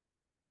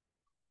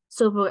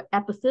 So for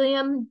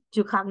epithelium,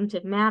 do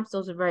cognitive maps.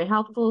 Those are very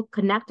helpful.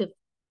 Connective,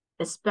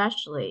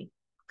 especially.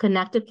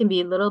 Connective can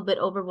be a little bit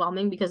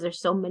overwhelming because there's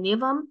so many of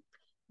them.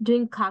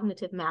 Doing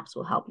cognitive maps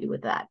will help you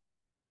with that.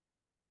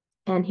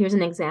 And here's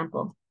an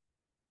example.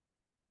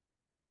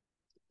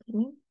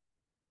 Okay.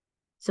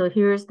 So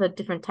here's the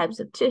different types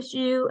of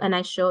tissue, and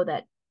I show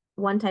that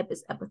one type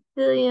is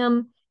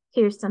epithelium.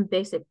 Here's some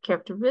basic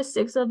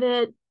characteristics of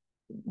it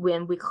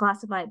when we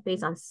classify it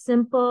based on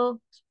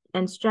simple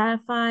and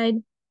stratified.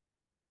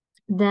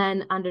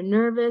 Then under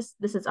nervous,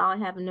 this is all I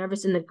have,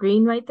 nervous in the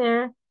green right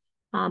there.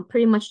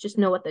 Pretty much just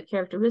know what the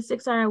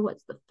characteristics are,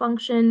 what's the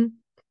function,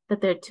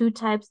 that there are 2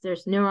 types.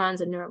 There's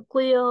neurons and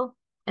neuroglial,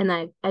 and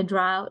I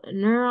draw out a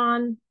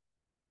neuron.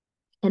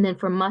 And then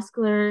for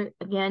muscular,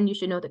 again, you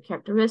should know the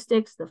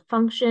characteristics, the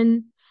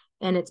function,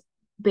 and it's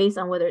based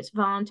on whether it's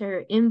voluntary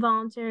or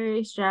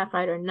involuntary,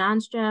 stratified or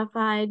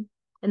non-stratified.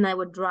 And I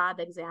would draw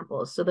the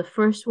examples. So the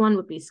first one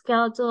would be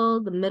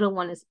skeletal. The middle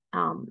one is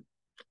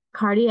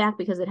cardiac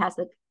because it has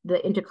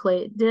the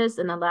intercalated disc,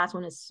 and the last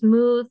one is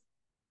smooth.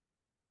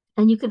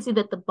 And you can see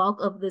that the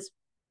bulk of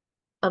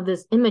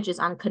this image is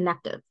on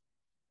connective.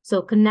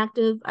 So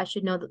connective, I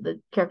should know the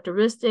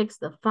characteristics,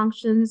 the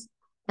functions,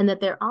 and that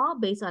they're all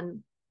based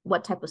on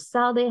what type of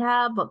cell they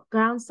have, what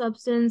ground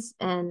substance,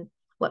 and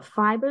what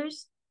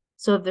fibers.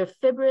 So if they're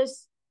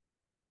fibrous,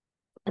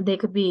 they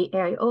could be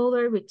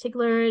areolar,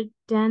 reticular,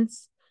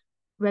 dense,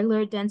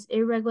 regular, dense,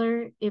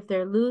 irregular. If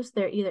they're loose,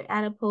 they're either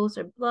adipose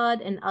or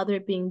blood, and other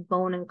being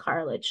bone and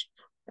cartilage.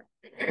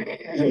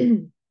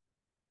 Okay,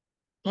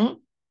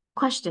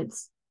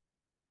 questions?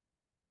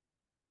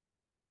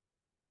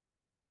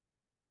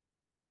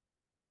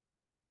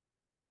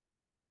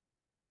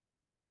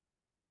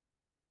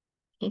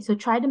 Okay, so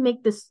try to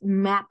make this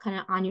map kind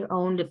of on your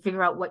own to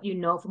figure out what you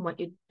know from what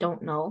you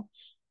don't know,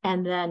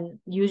 and then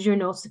use your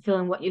notes to fill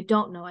in what you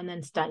don't know and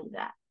then study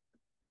that.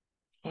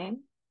 Okay.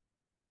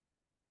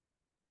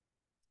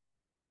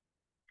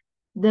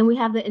 Then we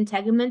have the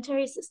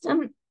integumentary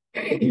system.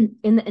 In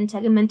the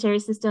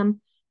integumentary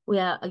system, we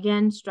have,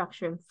 again,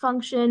 structure and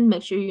function.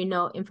 Make sure you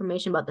know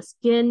information about the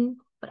skin,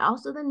 but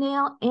also the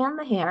nail and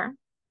the hair,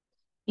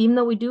 even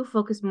though we do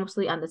focus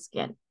mostly on the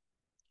skin.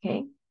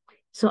 Okay.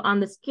 So on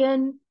the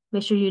skin,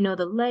 make sure you know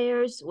the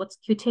layers, what's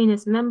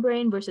cutaneous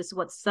membrane versus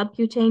what's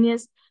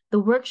subcutaneous.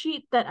 The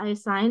worksheet that I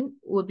assign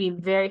would be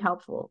very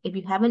helpful. If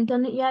you haven't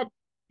done it yet,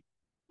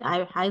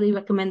 I highly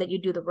recommend that you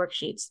do the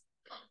worksheets.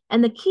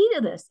 And the key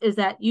to this is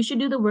that you should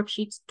do the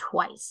worksheets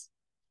twice.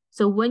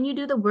 So when you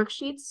do the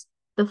worksheets,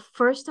 the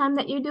first time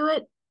that you do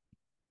it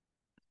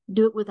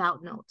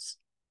without notes.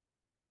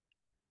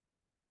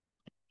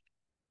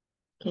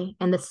 Okay,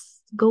 and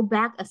go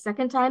back a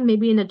second time,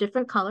 maybe in a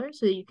different color,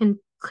 so that you can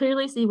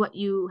clearly see what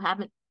you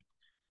haven't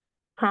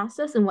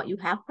processed and what you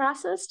have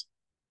processed.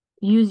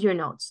 Use your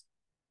notes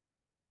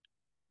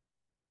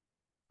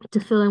to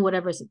fill in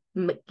whatever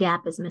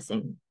gap is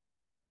missing.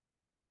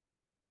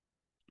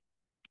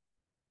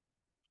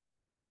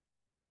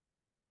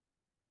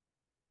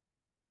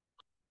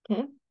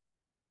 Okay.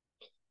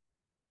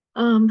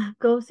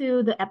 Go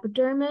through the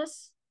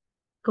epidermis,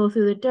 go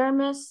through the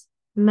dermis,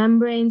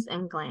 membranes,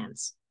 and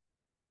glands.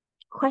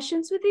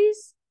 Questions with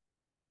these?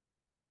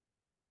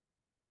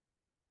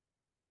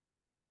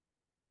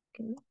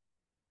 Okay.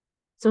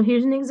 So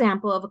here's an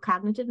example of a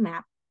cognitive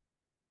map.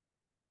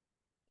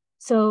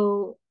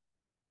 So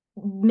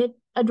make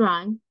a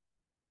drawing,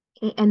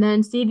 okay, and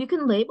then see if you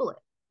can label it.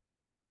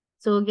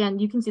 So again,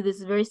 you can see this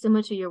is very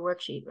similar to your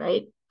worksheet,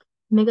 right?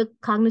 Make a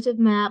cognitive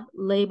map,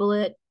 label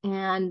it,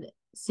 and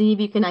see if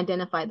you can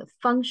identify the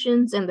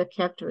functions and the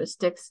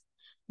characteristics,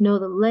 know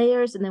the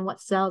layers, and then what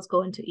cells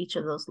go into each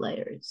of those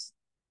layers.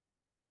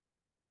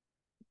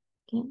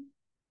 Okay.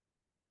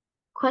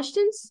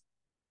 Questions?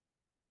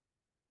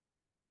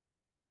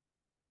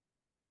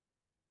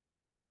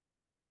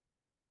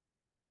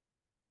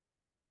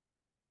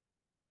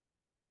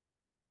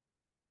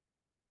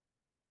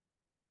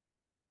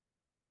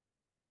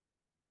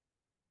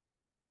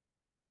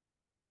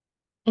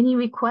 Any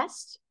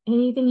requests?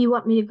 Anything you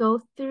want me to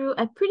go through?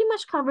 I pretty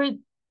much covered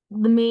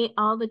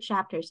all the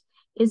chapters.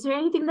 Is there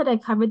anything that I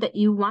covered that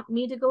you want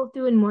me to go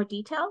through in more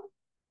detail?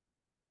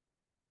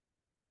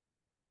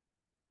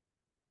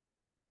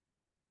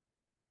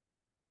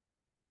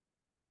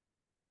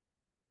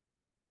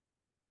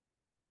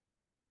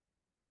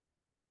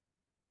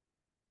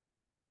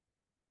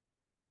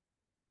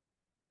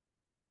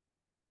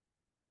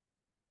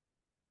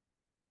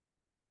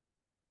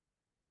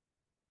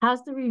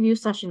 How's the review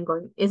session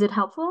going? Is it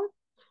helpful?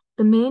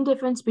 The main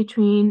difference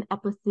between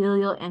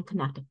epithelial and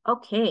connective.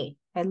 Okay,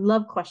 I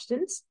love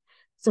questions.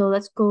 So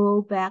let's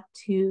go back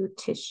to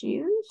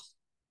tissues.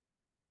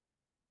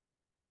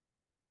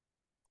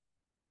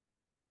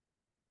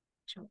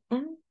 Show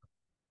M.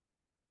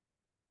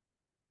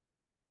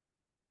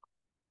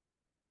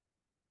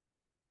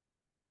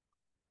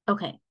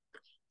 Okay,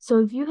 so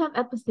if you have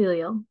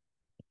epithelial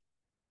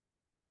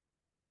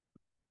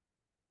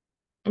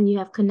and you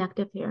have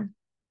connective here,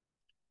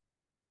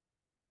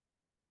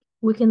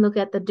 we can look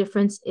at the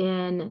difference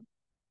in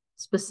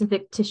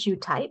specific tissue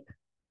type.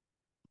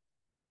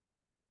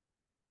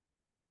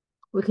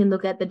 We can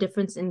look at the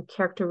difference in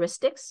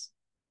characteristics.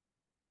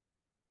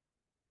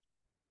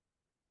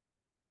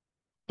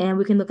 And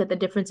we can look at the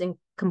difference in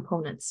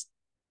components.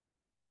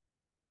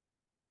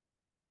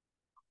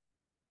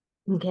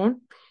 Okay,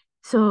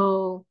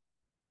 so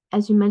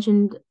as you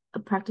mentioned, a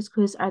practice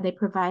quiz, are they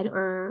provided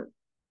or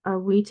are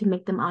we to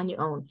make them on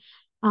your own?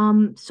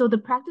 So the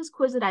practice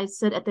quiz that I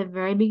said at the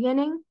very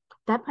beginning,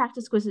 that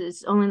practice quiz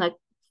is only like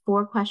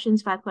 4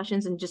 questions, 5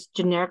 questions, and just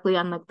generically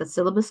on like the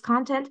syllabus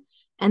content.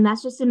 And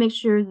that's just to make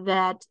sure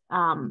that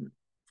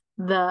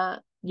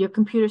your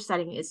computer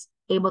setting is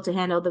able to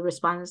handle the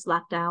respondents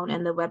lockdown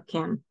and the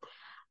webcam.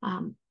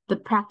 The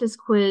practice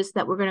quiz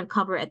that we're going to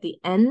cover at the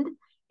end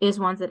is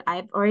ones that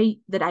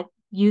I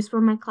use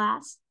for my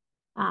class,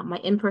 my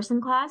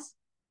in-person class.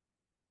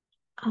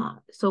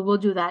 So we'll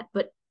do that,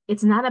 but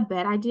it's not a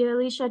bad idea,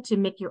 Alicia, to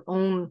make your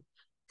own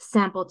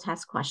sample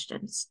test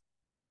questions.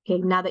 Okay,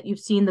 now that you've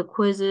seen the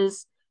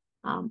quizzes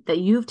that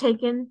you've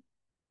taken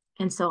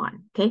and so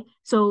on. Okay,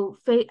 so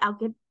Faye,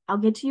 I'll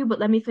get to you, but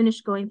let me finish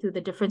going through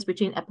the difference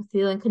between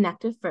epithelial and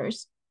connective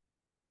first.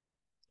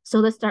 So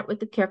let's start with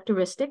the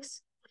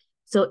characteristics.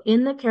 So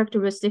in the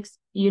characteristics,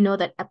 you know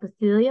that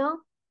epithelial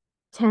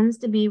tends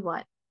to be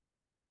what?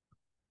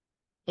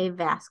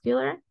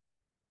 Avascular.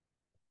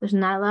 There's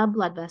not a lot of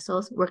blood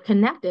vessels, where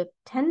connective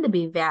tend to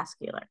be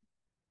vascular.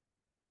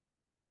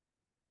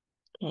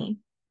 Okay.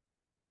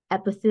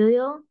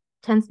 Epithelial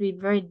tends to be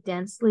very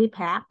densely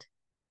packed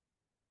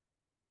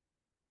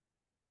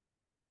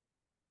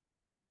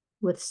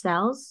with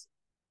cells,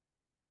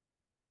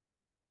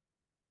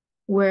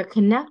 where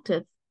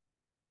connective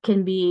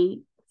can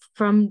be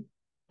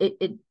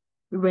it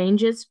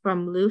ranges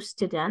from loose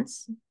to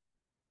dense.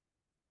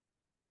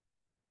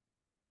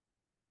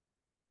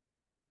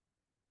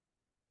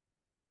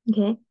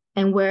 Okay,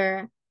 and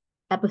where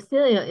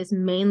epithelial is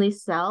mainly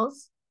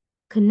cells,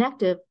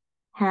 connective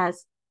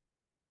has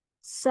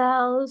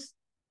cells,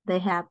 they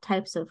have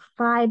types of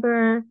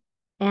fiber,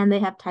 and they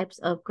have types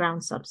of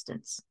ground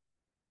substance.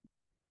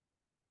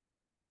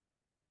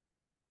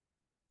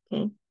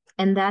 Okay,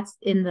 and that's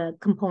in the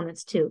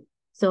components too.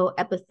 So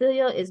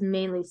epithelial is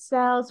mainly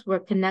cells, where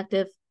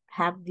connective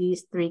have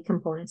these 3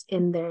 components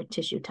in their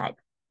tissue type.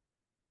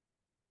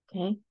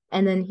 Okay,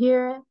 and then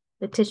here,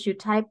 the tissue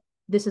type,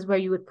 this is where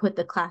you would put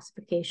the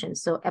classification.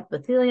 So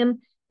epithelium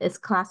is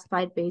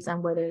classified based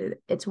on whether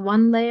it's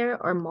 1 layer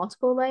or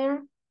multiple layer.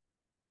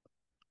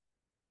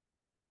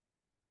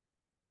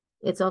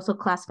 It's also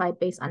classified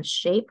based on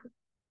shape.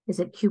 Is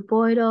it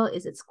cuboidal?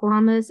 Is it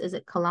squamous? Is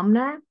it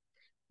columnar?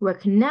 Where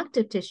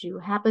connective tissue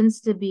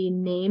happens to be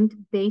named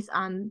based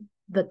on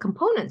the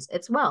components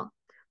as well.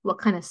 What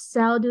kind of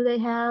cell do they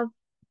have?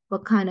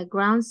 What kind of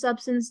ground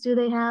substance do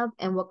they have?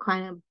 And what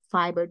kind of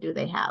fiber do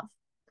they have?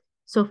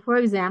 So for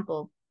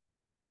example,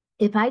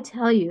 if I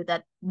tell you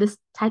that this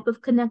type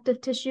of connective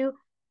tissue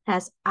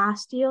has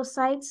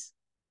osteocytes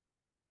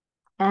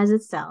as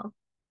its cell,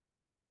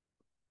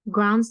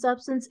 ground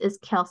substance is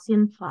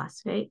calcium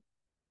phosphate,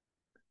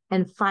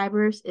 and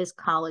fibers is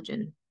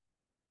collagen.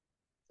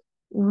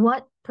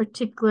 What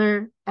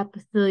particular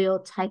epithelial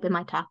type am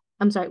I talking?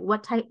 I'm sorry,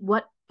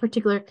 what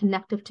particular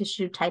connective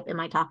tissue type am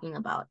I talking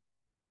about?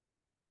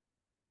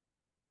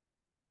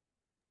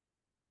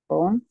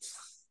 Bone.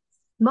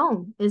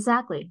 Bone,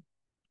 exactly.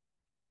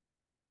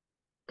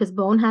 Because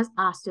bone has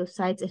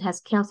osteocytes, it has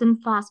calcium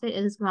phosphate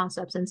as its ground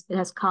substance, it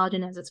has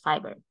collagen as its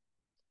fiber.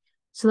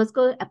 So let's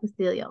go to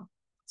epithelial.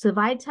 So if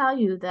I tell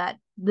you that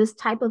this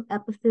type of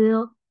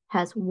epithelial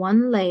has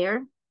 1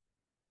 layer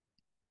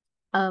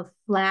of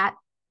flat,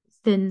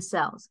 thin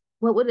cells,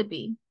 what would it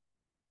be?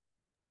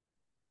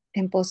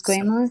 Simple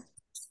squamous.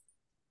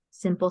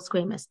 Simple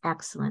squamous,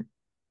 excellent.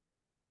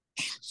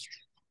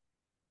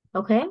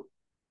 Okay.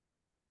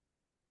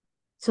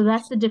 So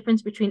that's the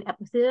difference between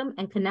epithelium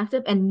and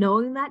connective, and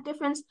knowing that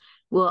difference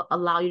will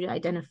allow you to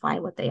identify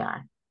what they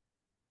are.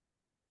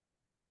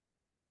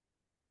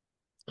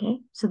 Okay,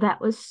 so that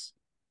was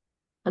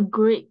A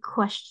great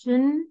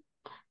question,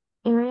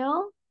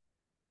 Ariel.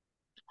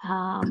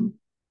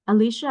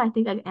 Alicia, I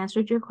think I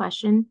answered your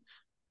question.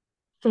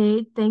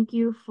 Faye, thank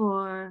you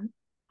for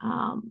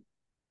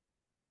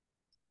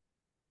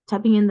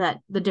typing in that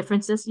the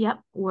differences. Yep,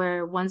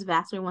 where one's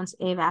vascular, one's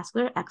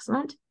avascular.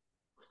 Excellent.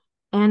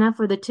 Anna,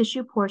 for the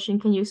tissue portion,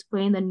 can you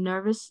explain the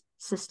nervous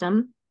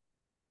system?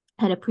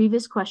 Had a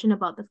previous question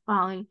about the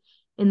following.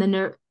 In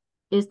the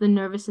is the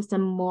nervous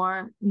system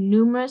more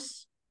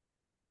numerous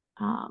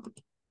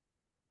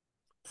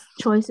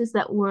choices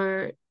that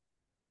were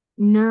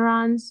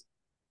neurons,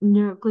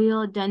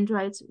 neuroglial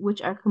dendrites,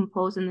 which are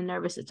composed in the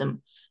nervous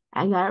system.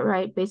 I got it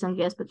right based on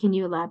guess, but can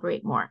you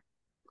elaborate more?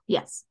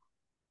 Yes.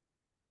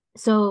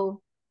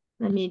 So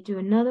let me do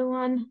another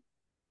one.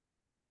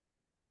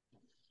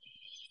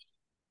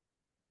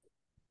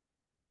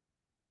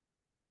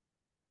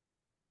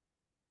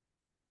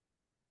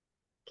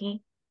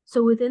 Okay,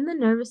 so within the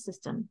nervous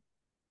system,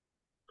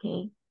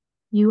 okay,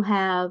 you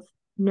have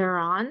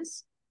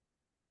neurons,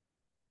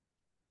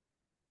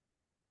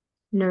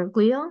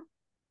 neuroglial.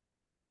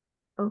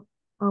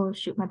 Oh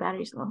shoot, my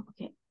battery's low.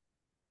 Okay.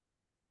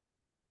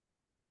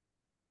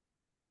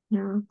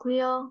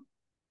 Neuroglial.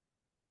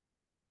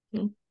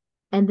 Okay.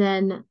 And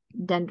then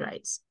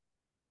dendrites.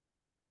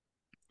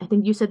 I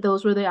think you said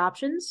those were the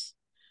options.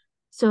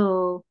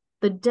 So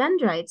the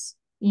dendrites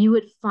you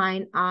would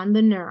find on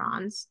the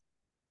neurons.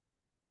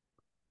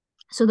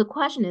 So the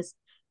question is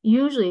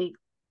usually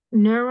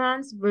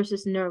neurons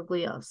versus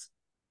neuroglials.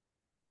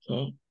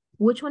 Okay.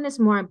 Which one is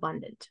more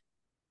abundant?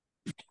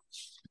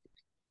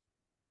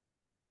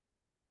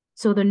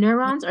 So the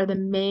neurons are the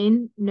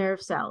main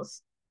nerve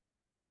cells.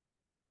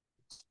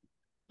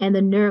 And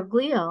the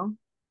neuroglial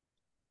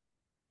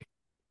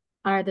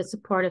are the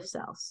supportive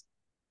cells.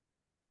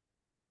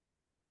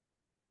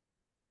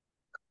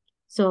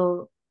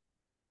 So,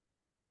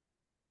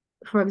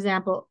 for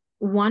example,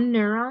 one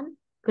neuron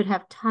could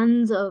have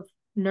tons of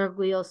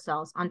neuroglial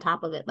cells on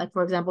top of it. Like,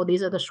 for example,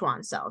 these are the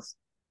Schwann cells.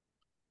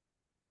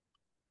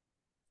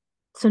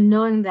 So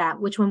knowing that,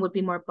 which one would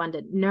be more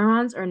abundant,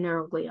 neurons or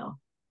neuroglial?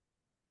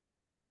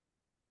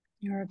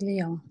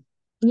 Neuroglial.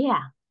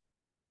 Yeah.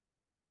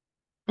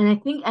 And I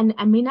think, and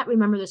I may not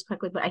remember this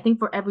correctly, but I think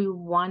for every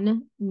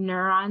one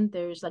neuron,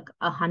 there's like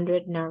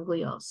 100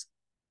 neuroglials.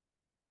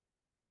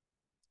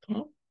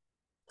 Okay.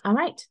 All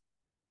right.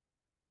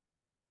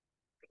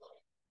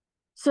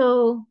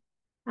 So,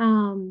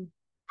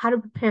 how to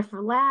prepare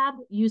for lab,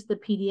 use the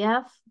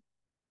PDF.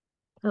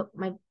 Oh,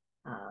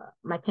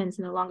 my pen's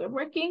no longer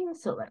working,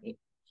 so let me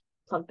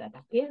plug that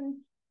back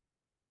in.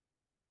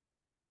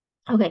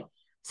 Okay,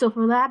 so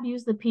for lab,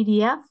 use the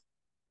PDF.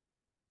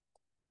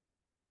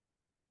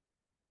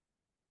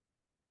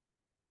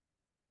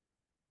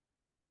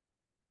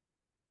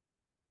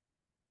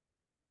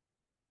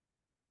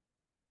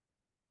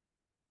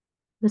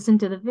 Listen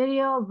to the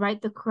video,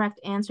 write the correct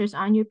answers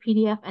on your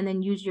PDF, and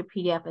then use your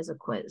PDF as a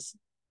quiz.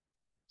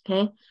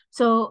 Okay,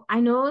 so I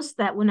noticed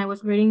that when I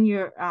was reading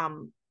your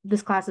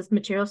this class's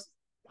materials,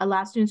 a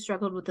lot of students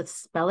struggled with the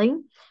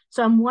spelling.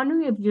 So I'm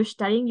wondering if you're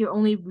studying, you're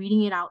only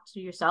reading it out to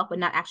yourself, but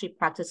not actually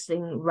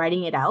practicing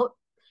writing it out.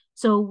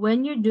 So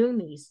when you're doing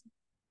these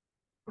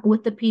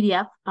with the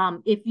PDF,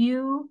 if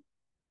you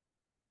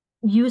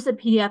use the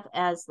PDF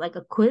as like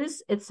a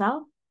quiz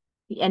itself,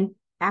 and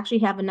actually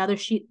have another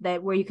sheet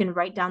that where you can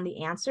write down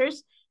the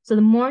answers. So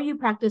the more you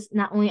practice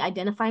not only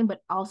identifying, but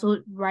also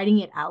writing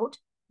it out,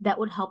 that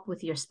would help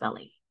with your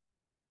spelling.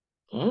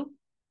 Okay.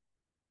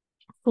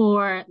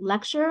 For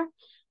lecture,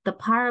 the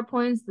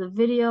PowerPoints, the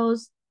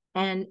videos,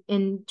 and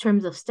in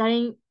terms of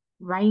studying,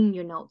 writing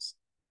your notes.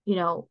 You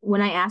know,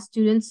 when I ask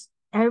students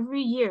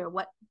every year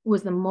what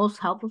was the most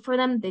helpful for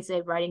them, they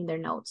say writing their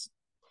notes.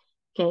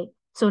 Okay.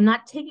 So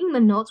not taking the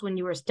notes when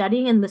you were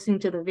studying and listening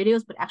to the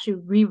videos, but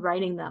actually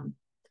rewriting them.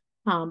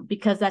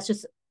 Because that's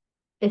just,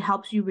 it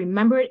helps you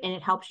remember it and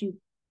it helps you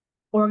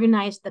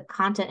organize the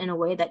content in a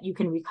way that you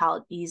can recall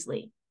it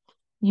easily.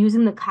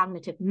 Using the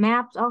cognitive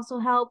maps also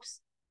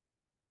helps.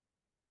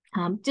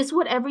 Just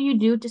whatever you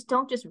do, just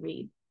don't just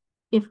read.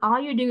 If all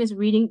you're doing is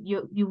reading,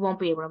 you won't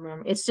be able to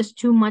remember. It's just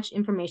too much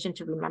information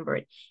to remember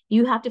it.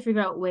 You have to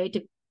figure out a way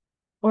to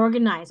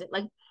organize it.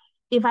 Like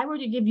if I were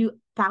to give you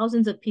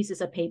thousands of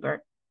pieces of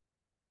paper,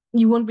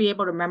 you won't be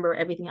able to remember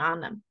everything on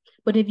them.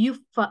 But if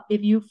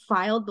you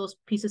filed those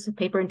pieces of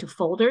paper into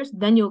folders,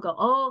 then you'll go,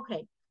 oh,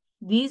 okay,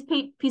 these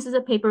pieces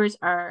of papers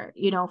are,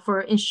 you know,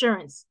 for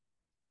insurance.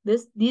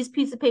 These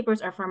pieces of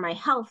papers are for my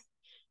health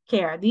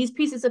care. These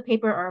pieces of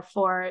paper are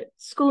for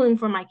schooling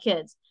for my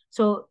kids.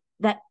 So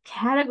that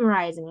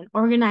categorizing and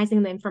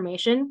organizing the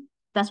information,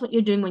 that's what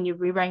you're doing when you're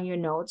rewriting your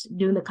notes,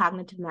 doing the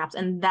cognitive maps,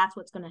 and that's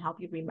what's going to help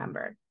you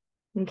remember.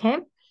 Okay?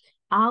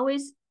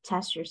 Always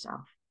test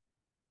yourself.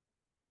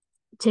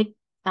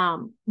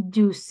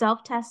 Do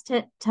self-test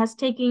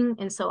taking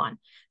and so on.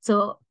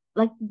 So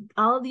like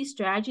all of these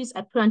strategies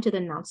I put onto the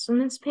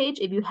announcements page.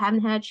 If you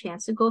haven't had a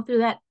chance to go through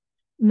that,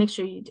 make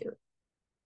sure you do.